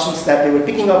other options that they were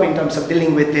picking up in terms of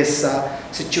dealing with this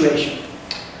situation.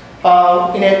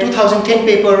 In a 2010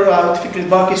 paper, Fikret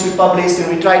Barkis, we published,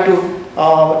 and we tried to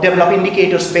develop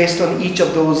indicators based on each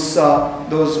of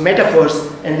those metaphors,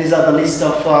 and these are the list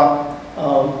of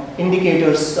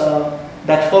indicators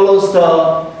that follows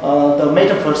the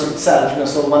metaphors itself.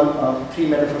 So 3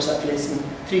 metaphors are placed in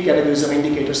 3 categories of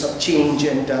indicators of change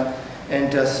and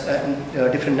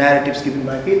different narratives given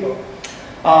by people.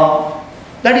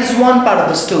 That is one part of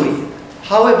the story.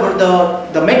 However,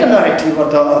 the meta-narrative or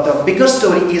the bigger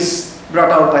story is brought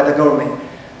out by the government.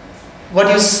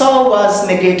 What you saw was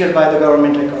negated by the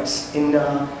government records. In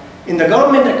In the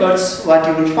government records, what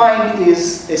you will find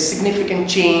is a significant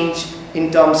change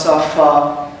in terms of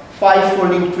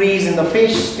 5-fold increase in the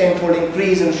fish, 10-fold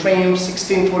increase in shrimp,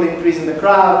 16-fold increase in the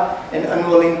crab, and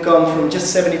annual income from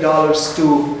just $70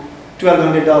 to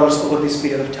 $1,200 over this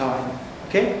period of time.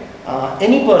 Okay?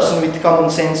 Any person with common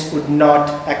sense would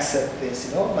not accept this.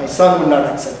 You know, my son would not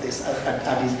accept this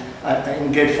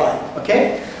in grade 5.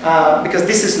 Okay, because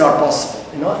this is not possible.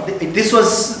 You know, if this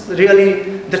was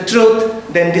really the truth,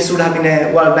 then this would have been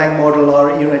a World Bank model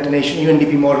or United Nations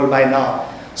UNDP model by now.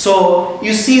 So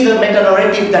you see the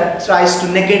meta-narrative that tries to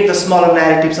negate the smaller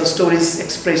narratives or stories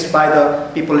expressed by the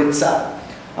people itself.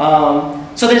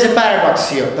 So there is a paradox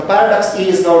here. The paradox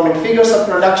is government figures of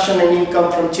production and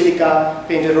income from Chilica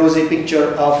paint a rosy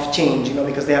picture of change, you know,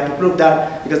 because they have to prove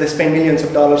that, because they spend millions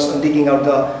of dollars on digging out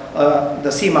the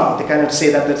seamouth. They cannot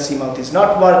say that the seamouth is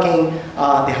not working.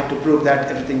 They have to prove that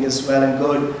everything is well and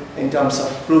good in terms of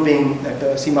proving that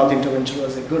the seamouth intervention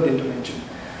was a good intervention.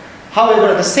 However,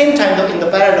 at the same time, though, in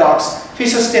the paradox,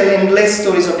 fishers tell endless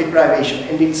stories of deprivation,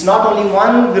 and it's not only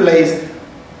one village,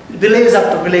 village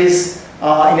after village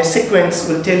in a sequence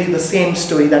will tell you the same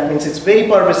story. That means it's very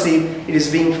pervasive. It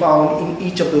is being found in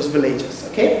each of those villages.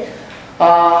 Okay.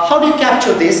 How do you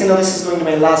capture this? You know, this is going to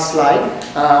my last slide.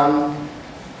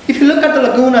 If you look at the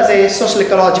lagoon as a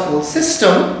social-ecological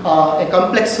system, a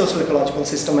complex social-ecological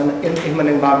system, and human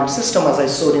environment system, as I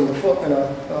showed in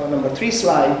the number 3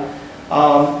 slide,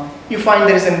 you find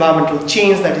there is environmental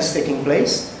change that is taking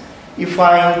place. You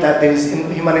find that there is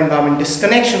human-environment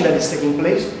disconnection that is taking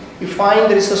place. You find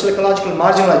there is social-ecological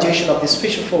marginalization of these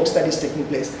fisher folks that is taking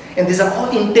place. And these are all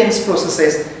intense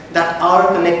processes that are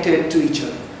connected to each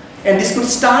other. And this could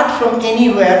start from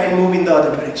anywhere and move in the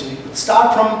other direction. It could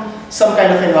start from some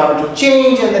kind of environmental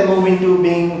change and then move into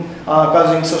being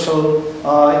causing social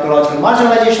ecological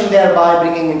marginalization, thereby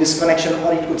bringing in disconnection,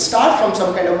 or it could start from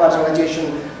some kind of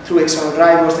marginalization through external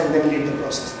drivers and then lead the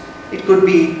process. It could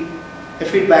be a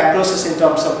feedback process in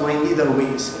terms of going either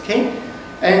ways. Okay,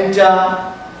 and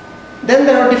then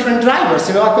there are different drivers.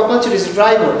 You know, aquaculture is a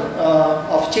driver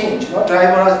of change. You know,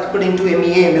 driver, according to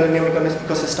MEA, Millennium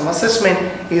Ecosystem Assessment,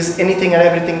 is anything and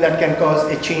everything that can cause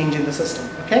a change in the system.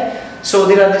 Okay, so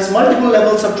there are these multiple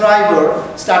levels of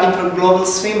driver, starting from global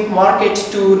shrimp market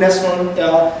to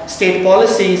national state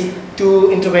policies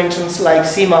to interventions like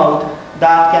seamouth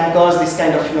that can cause this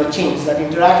kind of change that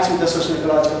interacts with the social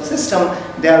ecological system,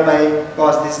 thereby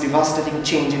cause this devastating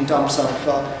change in terms of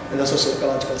the social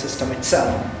ecological system itself.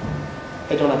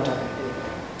 I don't have time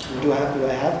anyway. Do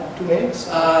I have 2 minutes?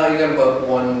 You got about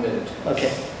 1 minute.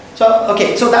 Okay. So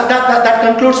that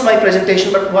concludes my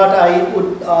presentation. But what I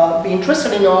would be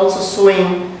interested in also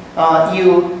showing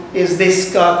you is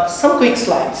this some quick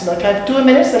slides. If I have 2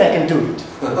 minutes, then I can do it.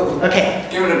 Okay.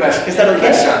 Give it a best. Is that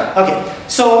okay? Okay.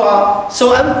 So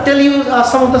I'll tell you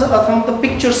some of the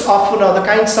pictures of the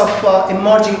kinds of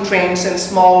emerging trends and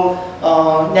small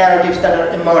narratives that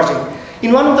are emerging.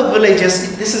 In one of the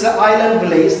villages, this is an island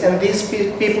village, and these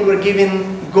people were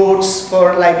given goats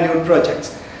for livelihood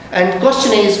projects. And the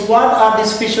question is, what are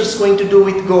these fishers going to do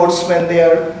with goats when they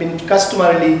are been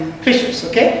customarily fishers?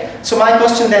 Okay. So my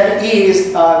question then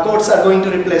is, goats are going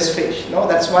to replace fish.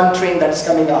 That's one trend that's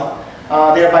coming out.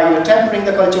 Thereby you're tempering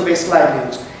the culture-based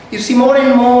livelihoods. You see more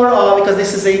and more, because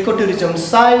this is an ecotourism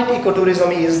site.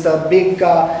 Ecotourism is the big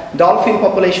dolphin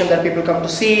population that people come to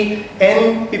see,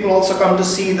 and people also come to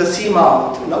see the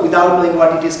seamouth without knowing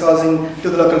what it is causing to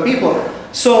the local people.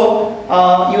 So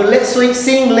you're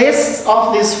seeing less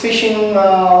of these fishing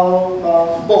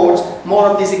boats, more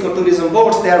of these ecotourism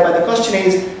boats. Thereby the question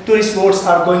is, tourist boats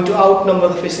are going to outnumber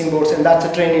the fishing boats, and that's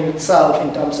a trend in itself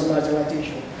in terms of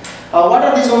marginalization. What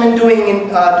are these women doing in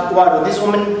water? These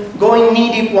women go in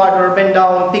knee-deep water, bend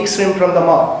down, pick shrimp from the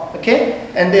mud, okay?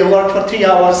 And they work for 3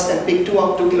 hours and pick 2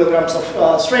 kilograms of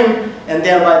shrimp, and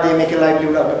thereby they make a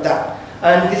livelihood out of that.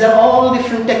 And these are all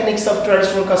different techniques of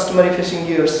traditional customary fishing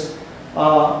gears.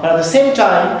 But at the same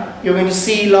time, you're going to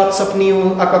see lots of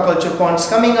new aquaculture ponds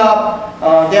coming up.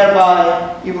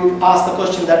 Thereby, you will ask the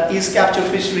question that is capture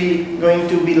fishery going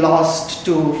to be lost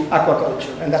to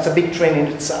aquaculture? And that's a big trend in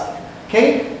itself.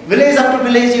 Okay, village after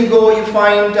village you go, you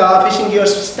find fishing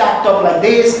gears stacked up like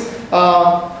this.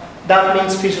 That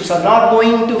means fishers are not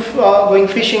going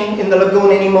fishing in the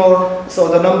lagoon anymore. So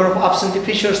the number of absentee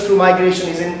fishers through migration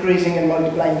is increasing and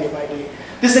multiplying day by day.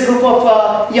 This is a group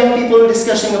of young people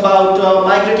discussing about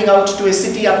migrating out to a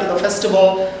city after the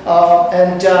festival.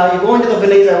 And you go into the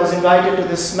village. I was invited to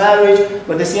this marriage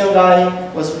where this young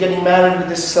guy was getting married with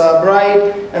this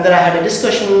bride. And then I had a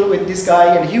discussion with this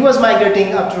guy, and he was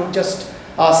migrating after just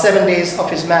 7 days of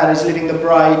his marriage, leaving the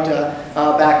bride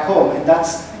back home. And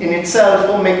that's in itself,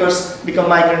 homemakers become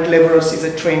migrant laborers is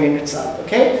a trend in itself,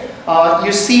 okay?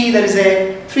 You see there is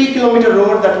a 3-kilometer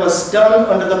road that was done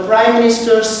under the Prime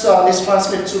Minister's, this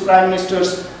translates to Prime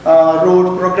Minister's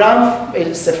road program.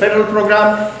 It's a federal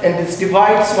program, and this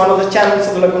divides one of the channels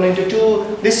of the lagoon into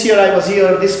two. This year I was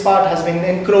here, this part has been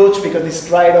encroached because it's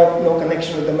dried up, no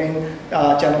connection with the main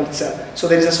channel itself. So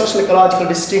there is a social-ecological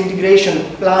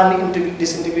disintegration, planned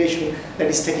disintegration that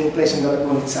is taking place in the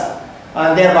lagoon itself.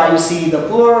 And thereby you see the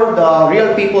poor, the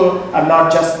real people are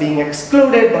not just being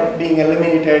excluded, but being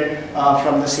eliminated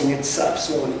from the scene itself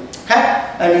slowly.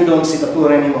 Okay? And you don't see the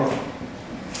poor anymore.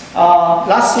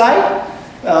 Last slide.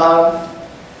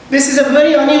 This is a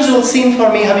very unusual scene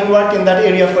for me, having worked in that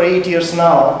area for 8 years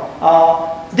now.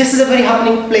 This is a very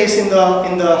happening place in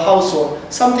the household.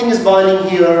 Something is boiling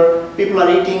here. People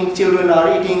are eating. Children are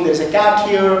eating. There's a cat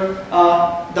here.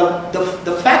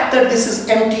 The fact that this is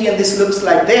empty and this looks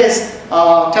like this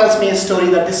tells me a story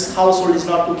that this household is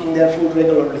not cooking their food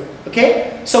regularly.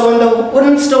 Okay? So when the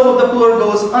wooden stove of the poor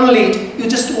goes unlit, you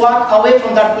just walk away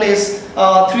from that place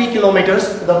 3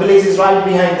 kilometers. The village is right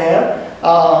behind there.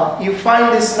 You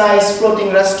find this nice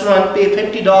floating restaurant, pay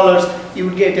 $50, you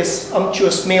would get a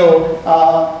sumptuous meal,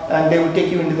 and they would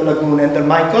take you into the lagoon. And then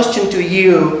my question to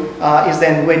you is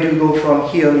then, where do you go from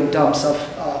here in terms of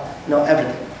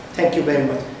everything? Thank you very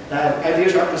much.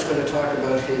 Andrachuk is going to talk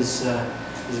about his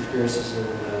experiences in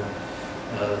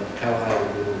Cau Hai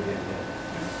lagoon.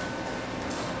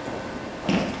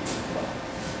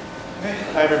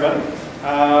 Hi everybody.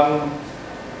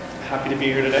 Happy to be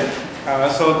here today.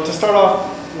 So to start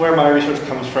off, where my research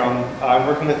comes from, I'm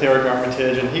working with Derek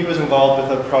Armitage, and he was involved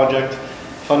with a project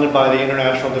funded by the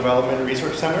International Development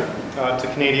Research Center. It's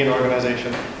a Canadian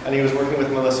organization, and he was working with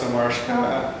Melissa Marsh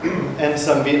and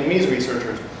some Vietnamese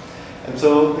researchers. And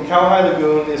so the Cau Hai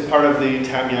Lagoon is part of the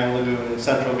Tam Yang Lagoon in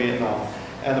central Vietnam.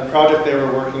 And the project they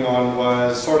were working on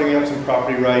was sorting out some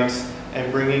property rights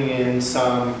and bringing in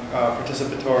some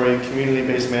participatory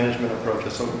community-based management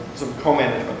approaches, so some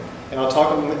co-management. And I'll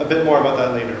talk a bit more about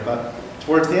that later. But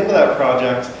towards the end of that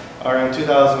project, around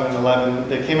 2011,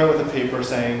 they came out with a paper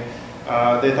saying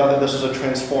they thought that this was a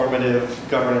transformative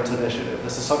governance initiative.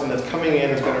 This is something that's coming in,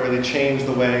 it's going to really change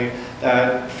the way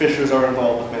that fishers are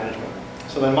involved with management.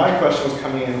 So then my question was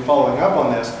coming in and following up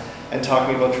on this and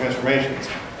talking about transformations.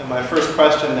 And my first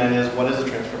question then is, what is a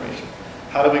transformation?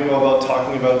 How do we go about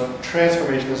talking about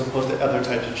transformation as opposed to other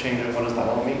types of change, and what does that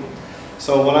all mean?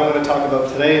 So what I'm going to talk about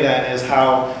today then is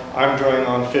how I'm drawing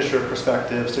on fisher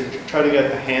perspectives to try to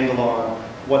get a handle on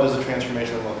what does a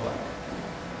transformation look like.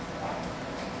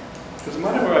 Does it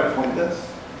matter where I point this?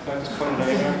 Can I just point it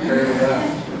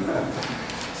anywhere?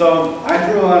 So I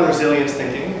drew on resilience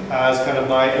thinking as kind of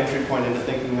my entry point into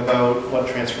thinking about what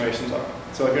transformations are.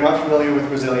 So if you're not familiar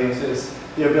with resilience, it's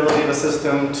the ability of a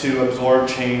system to absorb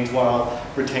change while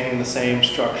retaining the same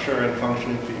structure and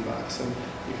function and feedbacks. And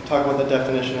you can talk about the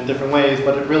definition in different ways,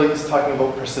 but it really is talking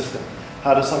about persistent.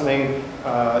 How does something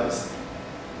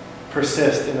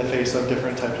persist in the face of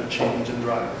different types of change and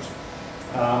drivers?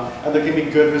 And there can be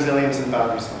good resilience and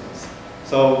bad resilience.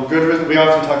 So we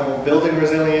often talk about building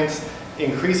resilience,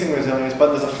 increasing resilience,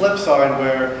 but there's a flip side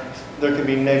where there can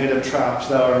be negative traps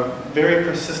that are very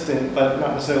persistent but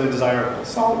not necessarily desirable.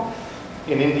 So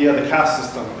in India, the caste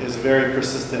system is very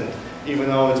persistent, even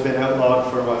though it's been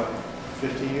outlawed for what,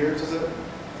 50 years, is it?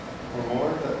 Or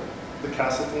more? The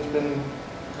caste system's been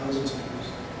Thousands of years.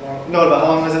 No, but how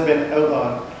long has it been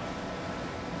outlawed?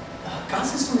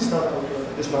 Caste system is not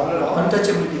outlawed. It's not at all?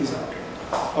 Untouchability is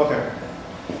outlawed. Okay.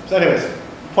 So anyways,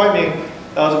 point being,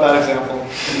 that was a bad example.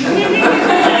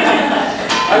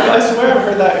 I swear I've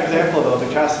heard that example though,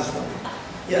 the caste system.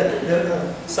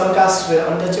 Yeah, some castes were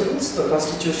untouchables. The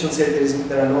constitution said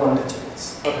there are no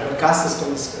untouchables. Okay. The caste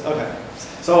system is still. Okay.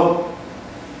 So,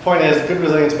 point is, good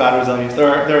resilience, bad resilience.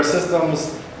 There are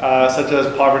systems such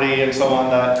as poverty and so on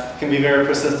that can be very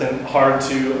persistent, hard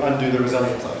to undo the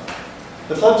resilience of.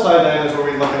 The flip side then is where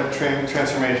we look at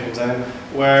transformations and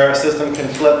where a system can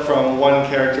flip from one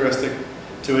characteristic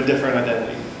to a different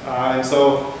identity. And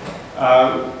so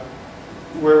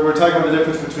we're talking about the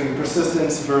difference between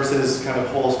persistence versus kind of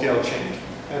whole-scale change.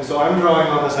 And so I'm drawing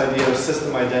on this idea of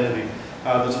system identity.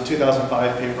 There's a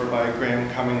 2005 paper by Graham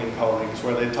Cumming and colleagues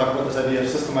where they talk about this idea of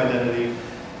system identity,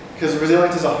 because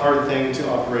resilience is a hard thing to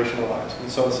operationalize. And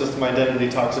so system identity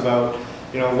talks about,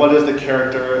 what is the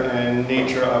character and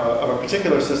nature of a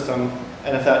particular system,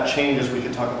 and if that changes, we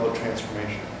can talk about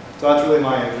transformation. So that's really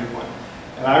my entry point.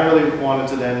 And I really wanted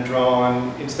to then draw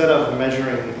on, instead of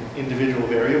measuring individual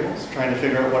variables, trying to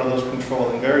figure out what are those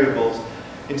controlling variables,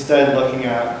 instead looking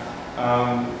at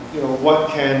what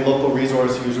can local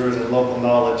resource users and local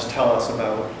knowledge tell us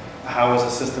about how has a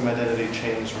system identity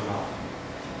changed or not?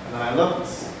 And then I looked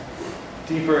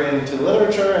deeper into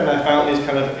literature and I found these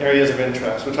kind of areas of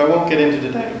interest, which I won't get into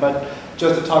today, but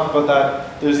just to talk about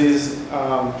that, there's these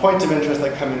points of interest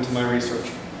that come into my research.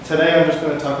 Today I'm just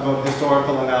going to talk about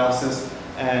historical analysis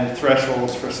and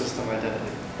thresholds for system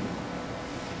identity.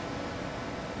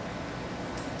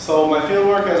 So my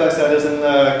fieldwork, as I said, is in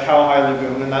the Cau Hai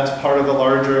lagoon, and that's part of the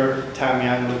larger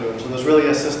Tamiang lagoon. So there's really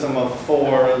a system of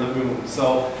 4 lagoons.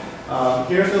 So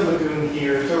here's the lagoon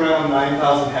here. It's around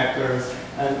 9,000 hectares,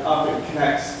 and up it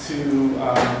connects to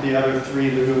the other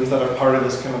 3 lagoons that are part of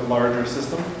this kind of larger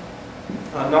system.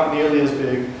 Not nearly as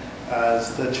big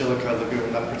as the Chilica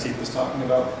lagoon that Prateep was talking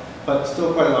about, but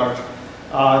still quite large.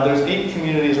 There's 8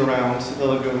 communities around the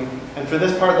lagoon, and for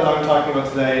this part that I'm talking about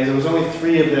today, there was only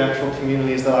 3 of the actual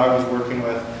communities that I was working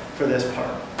with for this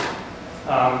part.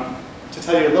 To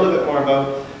tell you a little bit more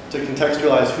about, to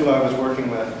contextualize who I was working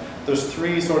with, there's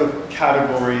 3 sort of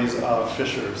categories of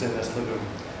fishers in this lagoon.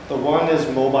 The one is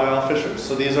mobile fishers,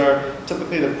 so these are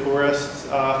typically the poorest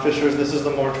fishers. This is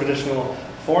the more traditional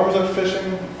forms of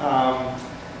fishing.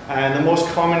 And the most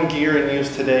common gear in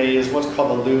use today is what's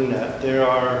called a loon net. There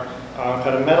are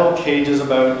kind of metal cages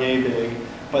about yay big,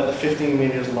 but 15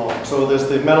 meters long. So there's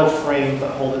the metal frame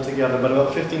that hold it together, but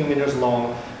about 15 meters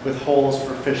long with holes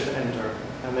for fish to enter.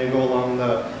 And they go along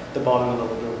the bottom of the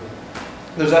lagoon.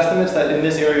 There's estimates that in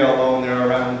this area alone, there are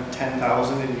around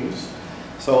 10,000 in use.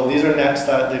 So these are nets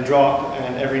that they drop,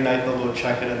 and every night they'll go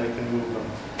check it and they can move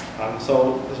them.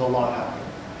 So there's a lot happening.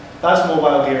 That's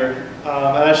mobile gear.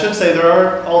 And I should say there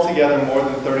are altogether more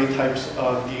than 30 types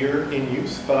of gear in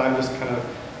use, but I'm just kind of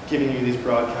giving you these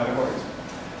broad categories.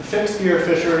 The fixed gear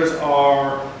fishers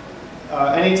are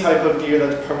any type of gear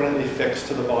that's permanently fixed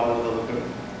to the bottom of the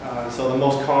lagoon. So the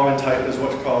most common type is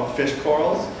what's called fish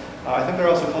corals. I think they're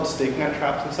also called stake net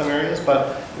traps in some areas,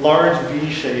 but large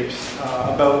V shapes,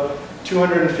 about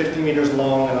 250 meters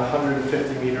long and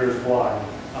 150 meters wide.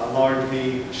 Large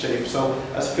V shape. So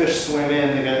as fish swim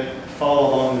in, they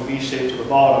follow along the V shape to the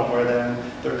bottom, where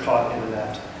then they're caught in a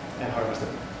net and harvested.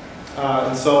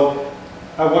 And so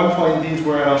at one point, these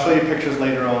were, and I'll show you pictures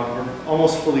later on, were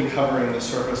almost fully covering the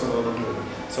surface of the lagoon.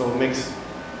 So it makes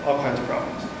all kinds of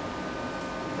problems.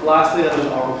 Lastly, that was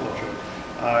aquaculture.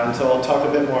 And so I'll talk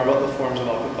a bit more about the forms of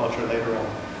aquaculture later on.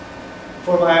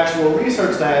 For my actual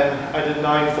research then, I did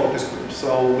 9 focus groups.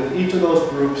 So with each of those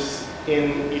groups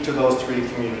in each of those 3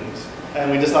 communities.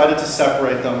 And we decided to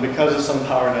separate them because of some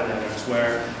power dynamics,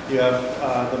 where you have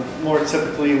the more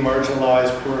typically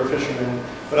marginalized, poorer fishermen,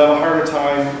 but have a harder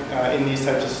time in these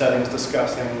types of settings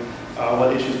discussing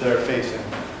what issues they're facing.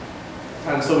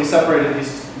 And so we separated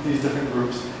these different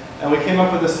groups, and we came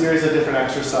up with a series of different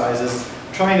exercises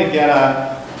trying to get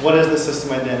at what is the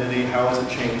system identity, how has it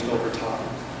changed over time.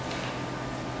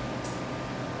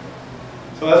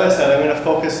 So as I said, I'm going to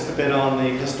focus a bit on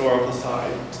the historical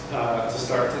side to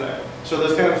start today. So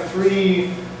there's kind of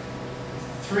three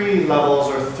levels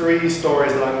or 3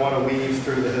 stories that I want to weave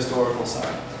through the historical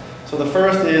side. So the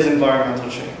first is environmental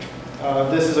change.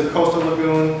 This is a coastal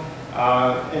lagoon,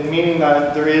 and meaning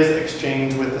that there is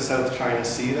exchange with the South China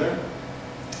Sea there.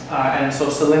 And so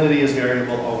salinity is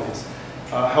variable always.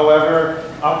 However,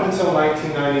 up until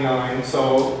 1999,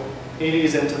 so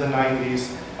 80s into the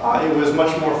 90s, it was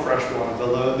much more freshwater.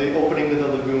 The opening to the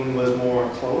lagoon was more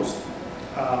closed,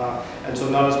 and so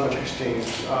not as much exchange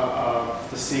of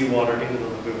the seawater into the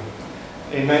lagoon.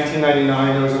 In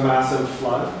 1999, there was a massive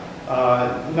flood,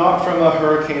 not from a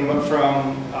hurricane, but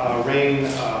from rain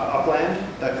upland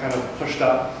that kind of pushed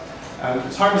up.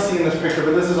 It's hard to see in this picture,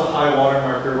 but this is a high water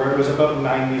marker where it was about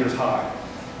 9 meters high.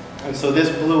 And so this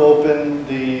blew open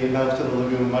the mouth to the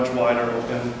lagoon, much wider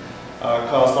open,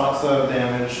 caused lots of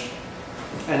damage.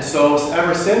 And so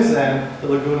ever since then, the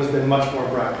lagoon has been much more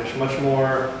brackish, much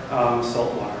more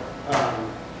saltwater.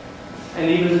 And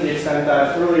even to the extent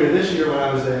that earlier this year when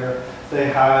I was there, they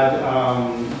had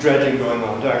dredging going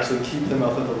on to actually keep the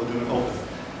mouth of the lagoon open.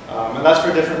 And that's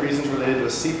for different reasons related to a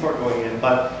seaport going in,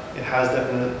 but it has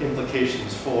definite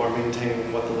implications for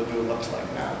maintaining what the lagoon looks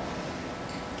like now.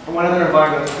 And one other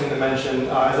environmental thing to mention is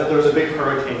that there was a big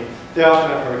hurricane. They often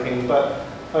have hurricanes, but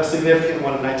a significant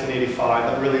one in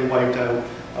 1985 that really wiped out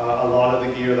a lot of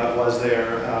the gear that was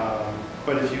there,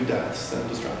 quite a few deaths and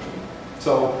destruction.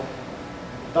 So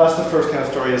that's the first kind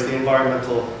of story, is the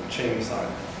environmental change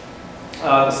side.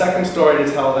 The second story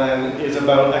to tell then is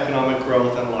about economic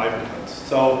growth and livelihoods.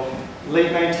 So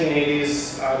late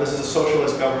 1980s, this is a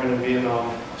socialist government in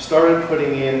Vietnam, started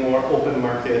putting in more open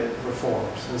market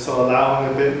reforms. And so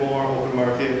allowing a bit more open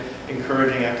market,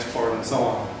 encouraging export and so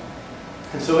on.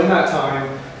 And so in that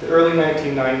time, the early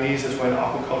 1990s is when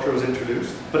aquaculture was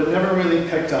introduced, but it never really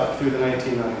picked up through the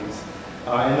 1990s.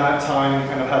 In that time, we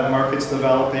kind of had markets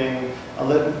developing a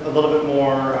little bit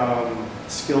more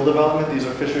skill development. These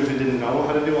are fishers who didn't know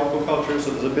how to do aquaculture,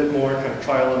 so there's a bit more kind of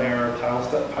trial and error,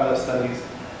 pilot studies.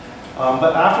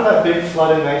 But after that big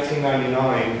flood in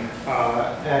 1999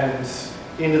 and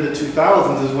into the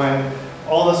 2000s is when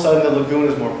all of a sudden the lagoon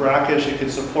is more brackish. It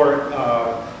could support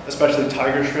especially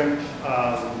tiger shrimp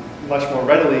much more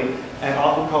readily, and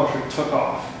aquaculture took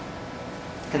off.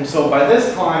 And so by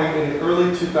this time, in the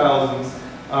early 2000s,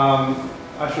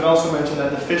 I should also mention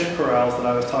that the fish corrals that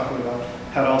I was talking about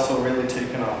had also really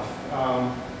taken off.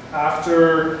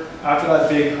 After that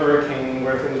big hurricane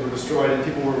where things were destroyed and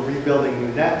people were rebuilding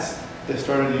new nets, they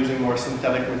started using more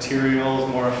synthetic materials,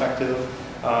 more effective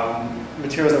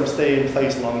materials that would stay in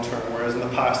place long term, whereas in the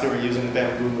past they were using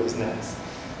bamboo as nets.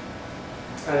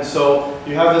 And so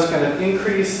you have this kind of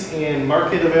increase in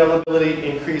market availability,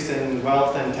 increase in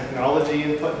wealth and technology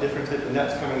input, different types of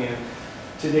nets coming in,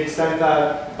 to the extent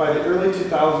that by the early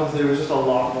 2000s there was just a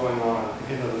lot going on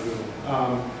in the lagoon.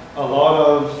 A lot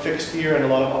of fixed gear and a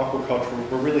lot of aquaculture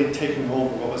were really taking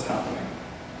over what was happening.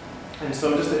 And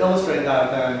so just to illustrate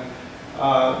that then,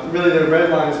 really the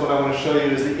red line is what I want to show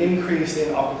you is the increase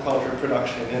in aquaculture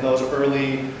production in those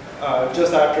early,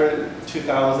 just after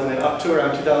 2000 and up to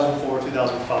around 2004,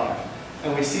 2005.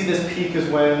 And we see this peak is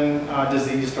when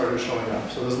disease started showing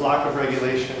up. So there's lack of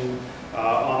regulation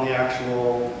on the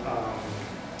actual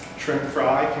shrimp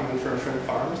fry coming from shrimp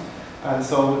farms. And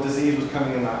so disease was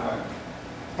coming in that way.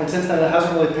 And since then it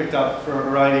hasn't really picked up for a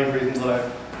variety of reasons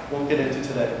that I won't get into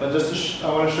today. But just to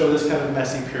I want to show this kind of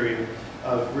messy period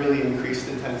of really increased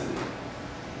intensity.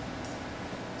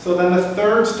 So then the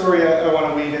third story I want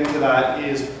to weave into that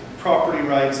is property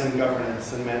rights and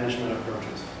governance and management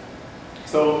approaches.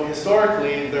 So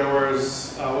historically there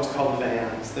was what's called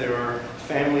VANs. They were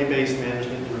family-based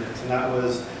management units, and that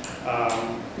was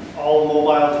all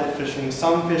mobile type fishing.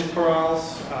 Some fish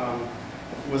corrals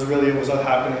was really what was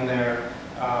happening there,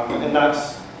 and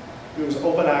it was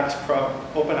open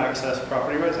access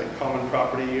property rights, like common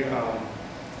property.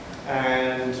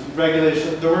 And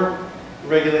regulations, there weren't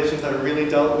regulations that really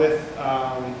dealt with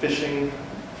fishing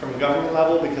from a government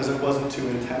level because it wasn't too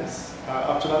intense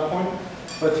up to that point.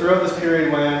 But throughout this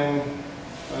period when,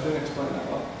 I didn't explain that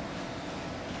well.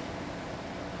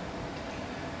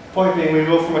 Point being, we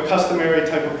go from a customary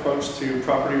type approach to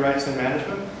property rights and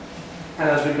management. And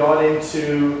as we got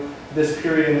into this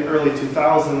period in the early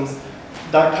 2000s,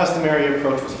 that customary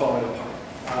approach was falling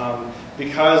apart.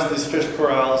 Because these fish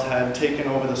corrals had taken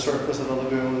over the surface of the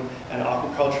lagoon and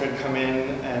aquaculture had come in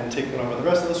and taken over the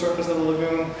rest of the surface of the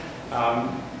lagoon,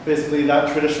 basically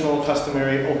that traditional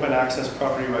customary open access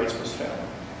property rights was failing.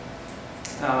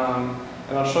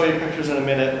 And I'll show you pictures in a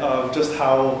minute of just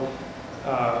how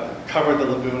covered the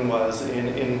lagoon was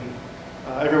in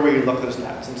everywhere you look there's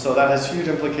nets. And so that has huge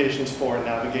implications for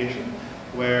navigation,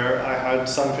 where I had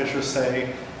some fishers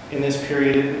say, in this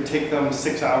period, it would take them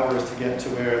 6 hours to get to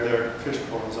where their fish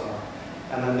corrals are.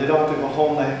 And then they don't have to go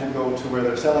home, they have to go to where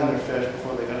they're selling their fish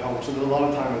before they get home. So there's a lot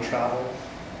of time in travel.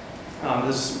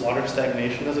 This water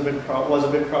stagnation was a big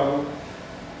problem.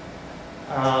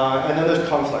 And then there's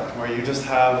conflict, where you just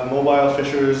have mobile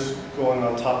fishers going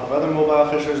on top of other mobile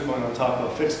fishers, going on top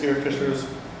of fixed gear fishers,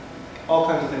 all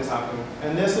kinds of things happen.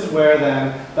 And this is where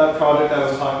then that project I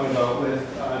was talking about with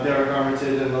Derek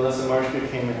Armitage and Melissa Marshke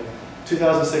came in.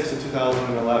 2006 to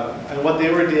 2011, and what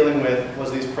they were dealing with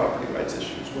was these property rights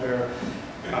issues, where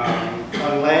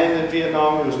on land in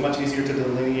Vietnam it was much easier to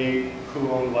delineate who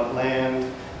owned what land,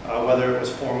 whether it was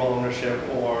formal ownership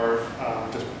or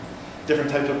just different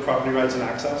types of property rights and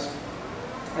access.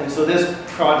 And so this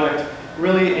project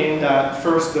really aimed at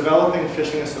first developing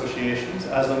fishing associations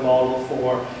as a model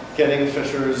for getting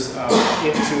fishers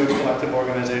into a collective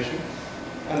organization,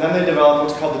 and then they developed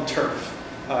what's called the TURF.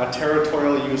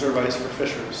 Territorial user rights for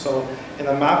fishers. So in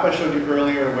the map I showed you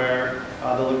earlier where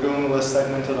the lagoon was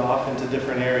segmented off into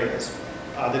different areas,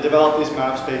 they developed these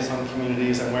maps based on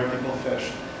communities and where people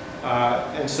fish.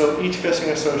 And so each fishing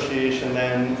association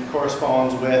then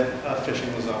corresponds with a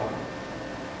fishing zone.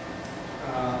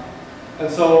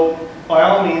 And so by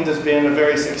all means it's been a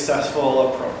very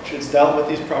successful approach. It's dealt with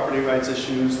these property rights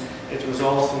issues, it's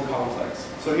resolved some conflicts.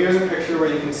 So here's a picture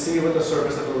where you can see what the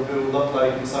surface of the lagoon looked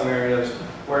like in some areas,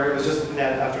 where it was just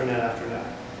net after net after net.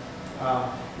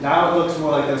 Now it looks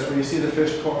more like this, where you see the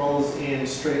fish corrals in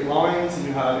straight lines, and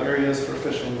you have areas for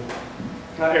fishing,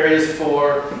 areas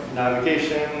for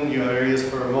navigation, you have areas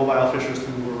for mobile fishers to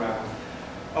move around.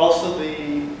 Also,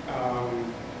 the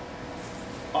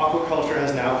aquaculture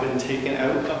has now been taken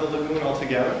out of the lagoon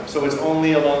altogether. So it's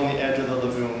only along the edge of the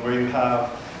lagoon where you have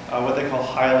what they call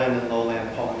highland and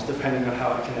lowland ponds, depending on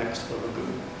how it connects to the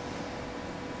lagoon.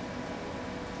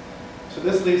 So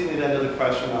this leads me then to the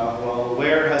question of, well,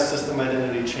 where has system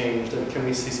identity changed, and can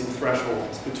we see some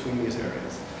thresholds between these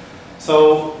areas?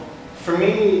 So for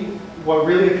me, what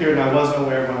really appeared, and I wasn't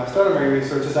aware when I started my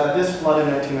research, is that this flood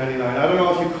in 1999, I don't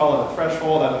know if you call it a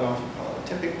threshold, I don't know if you call it a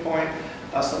tipping point.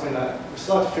 That's something that we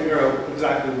still have to figure out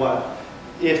exactly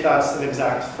if that's an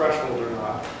exact threshold or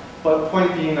not. But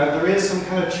point being that there is some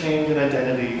kind of change in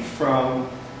identity from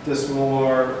this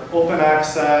more open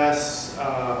access,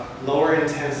 lower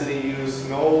intensity use,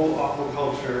 no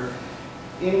aquaculture,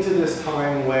 into this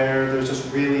time where there's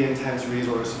just really intense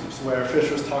resource use, where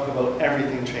fishers talk about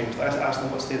everything changed. I ask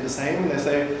them what stayed the same, and they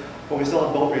say, well, we still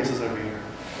have boat races every year.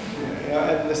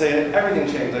 And they say everything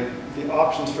changed, like the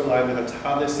options for livelihoods,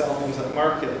 how they sell things at the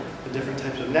market, the different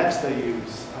types of nets they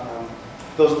use.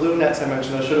 Those loom nets I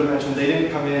mentioned, I should have mentioned, they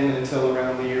didn't come in until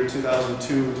around the year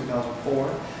 2002,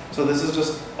 2004. So this is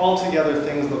just altogether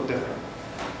things look different.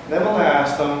 And then when I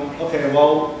asked them, okay,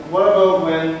 well, what about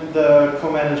when the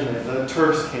co-management, the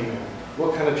turfs came in?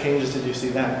 What kind of changes did you see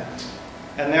then?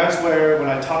 And that's where, when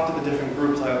I talked to the different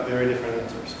groups, I have very different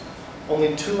answers.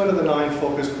 Only 2 out of the 9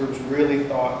 focus groups really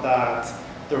thought that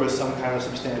there was some kind of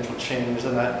substantial change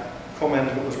and that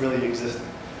co-management was really existing.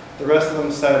 The rest of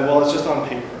them said, well, it's just on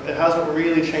paper. It hasn't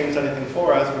really changed anything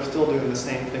for us. We're still doing the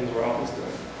same things we're always doing.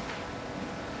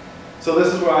 So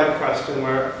this is where I question,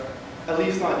 where at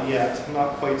least not yet, I'm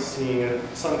not quite seeing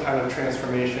some kind of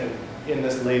transformation in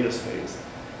this latest phase.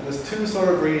 And there's 2 sort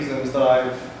of reasons that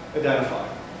I've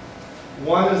identified.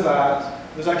 One is that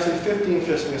there's actually 15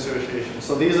 fishing associations.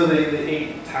 So these are the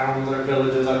 8 towns or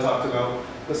villages I talked about,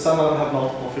 but some of them have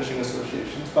multiple fishing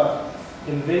associations. But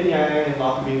in Vinyang and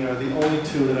Lochbeen are the only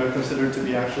 2 that are considered to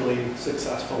be actually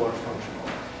successful or functional,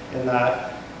 in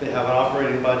that they have an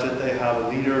operating budget, they have a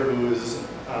leader who is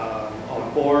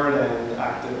on board and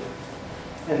active.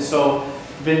 And so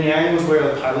Vinyang was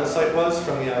where the pilot site was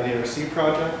from the IDRC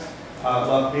project.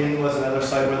 Lochbeen was another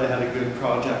site where they had a good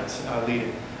project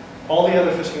leading. All the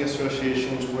other fishing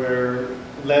associations were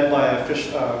led by a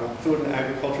food and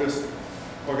agriculturist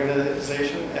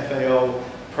organization, FAO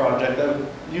project, that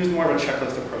used more of a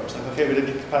checklist approach. Like, okay, we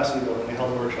did capacity building, we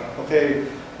held a workshop. Okay,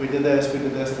 we did this, we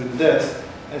did this, we did this.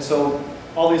 And so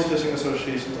all these fishing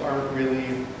associations aren't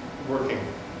really working.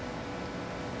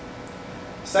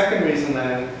 Second reason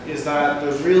then is that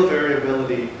there's real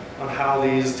variability on how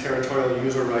these territorial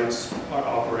user rights are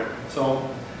operating. So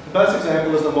the best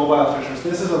example is the mobile fishers.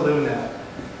 This is a loon net.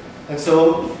 And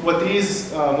so what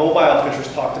these mobile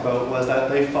fishers talked about was that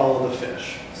they follow the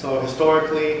fish. So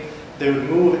historically, they would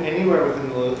move anywhere within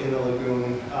the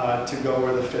lagoon to go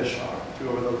where the fish are, to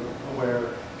go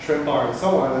where shrimp are and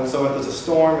so on. And so if there's a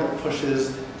storm, it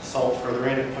pushes salt further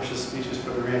in, it pushes species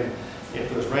further in. If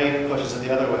there's rain, it pushes it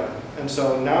the other way. And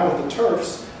so now with the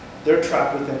turfs, they're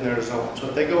trapped within their zone. So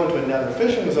if they go into another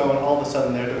fishing zone, all of a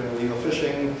sudden they're doing illegal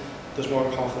fishing, there's more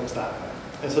conflicts that way.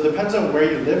 And so it depends on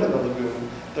where you live in the lagoon,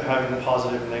 they're having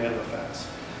positive and negative effects.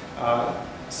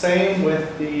 Same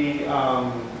with the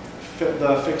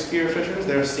fixed gear fishers,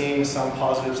 they're seeing some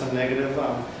positive, some negative.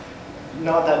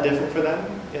 Not that different for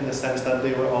them in the sense that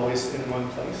they were always in one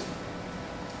place.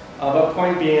 But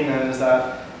point being then is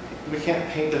that we can't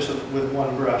paint this with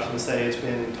one brush and say it's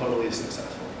been totally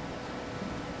successful.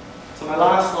 So my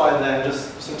last slide then,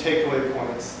 just some takeaway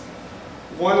points.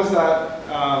 One is that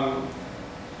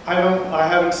I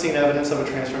haven't seen evidence of a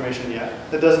transformation yet.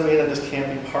 That doesn't mean that this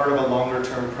can't be part of a longer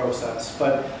term process,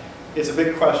 but it's a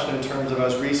big question in terms of,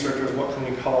 as researchers, what can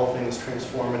we call things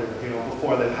transformative,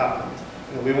 before they've happened.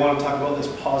 We want to talk about this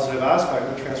positive aspect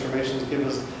of transformations, give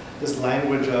us this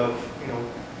language of,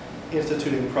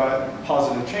 instituting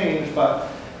positive change, but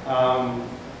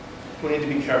we need to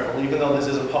be careful. Even though this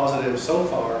is a positive so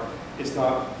far, it's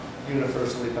not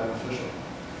universally beneficial.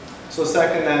 So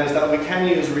second then is that we can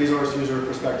use resource user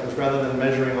perspectives rather than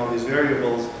measuring all these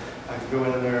variables. I can go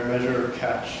in there and measure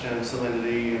catch and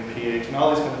salinity and pH and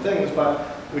all these kind of things,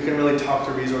 but we can really talk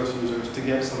to resource users to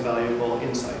get some valuable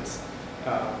insights.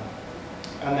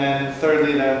 And then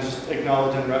thirdly then, just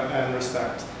acknowledge and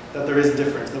respect that there is a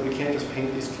difference, that we can't just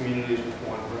paint these communities with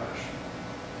one brush.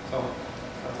 So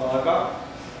that's all I've got.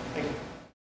 Thank you.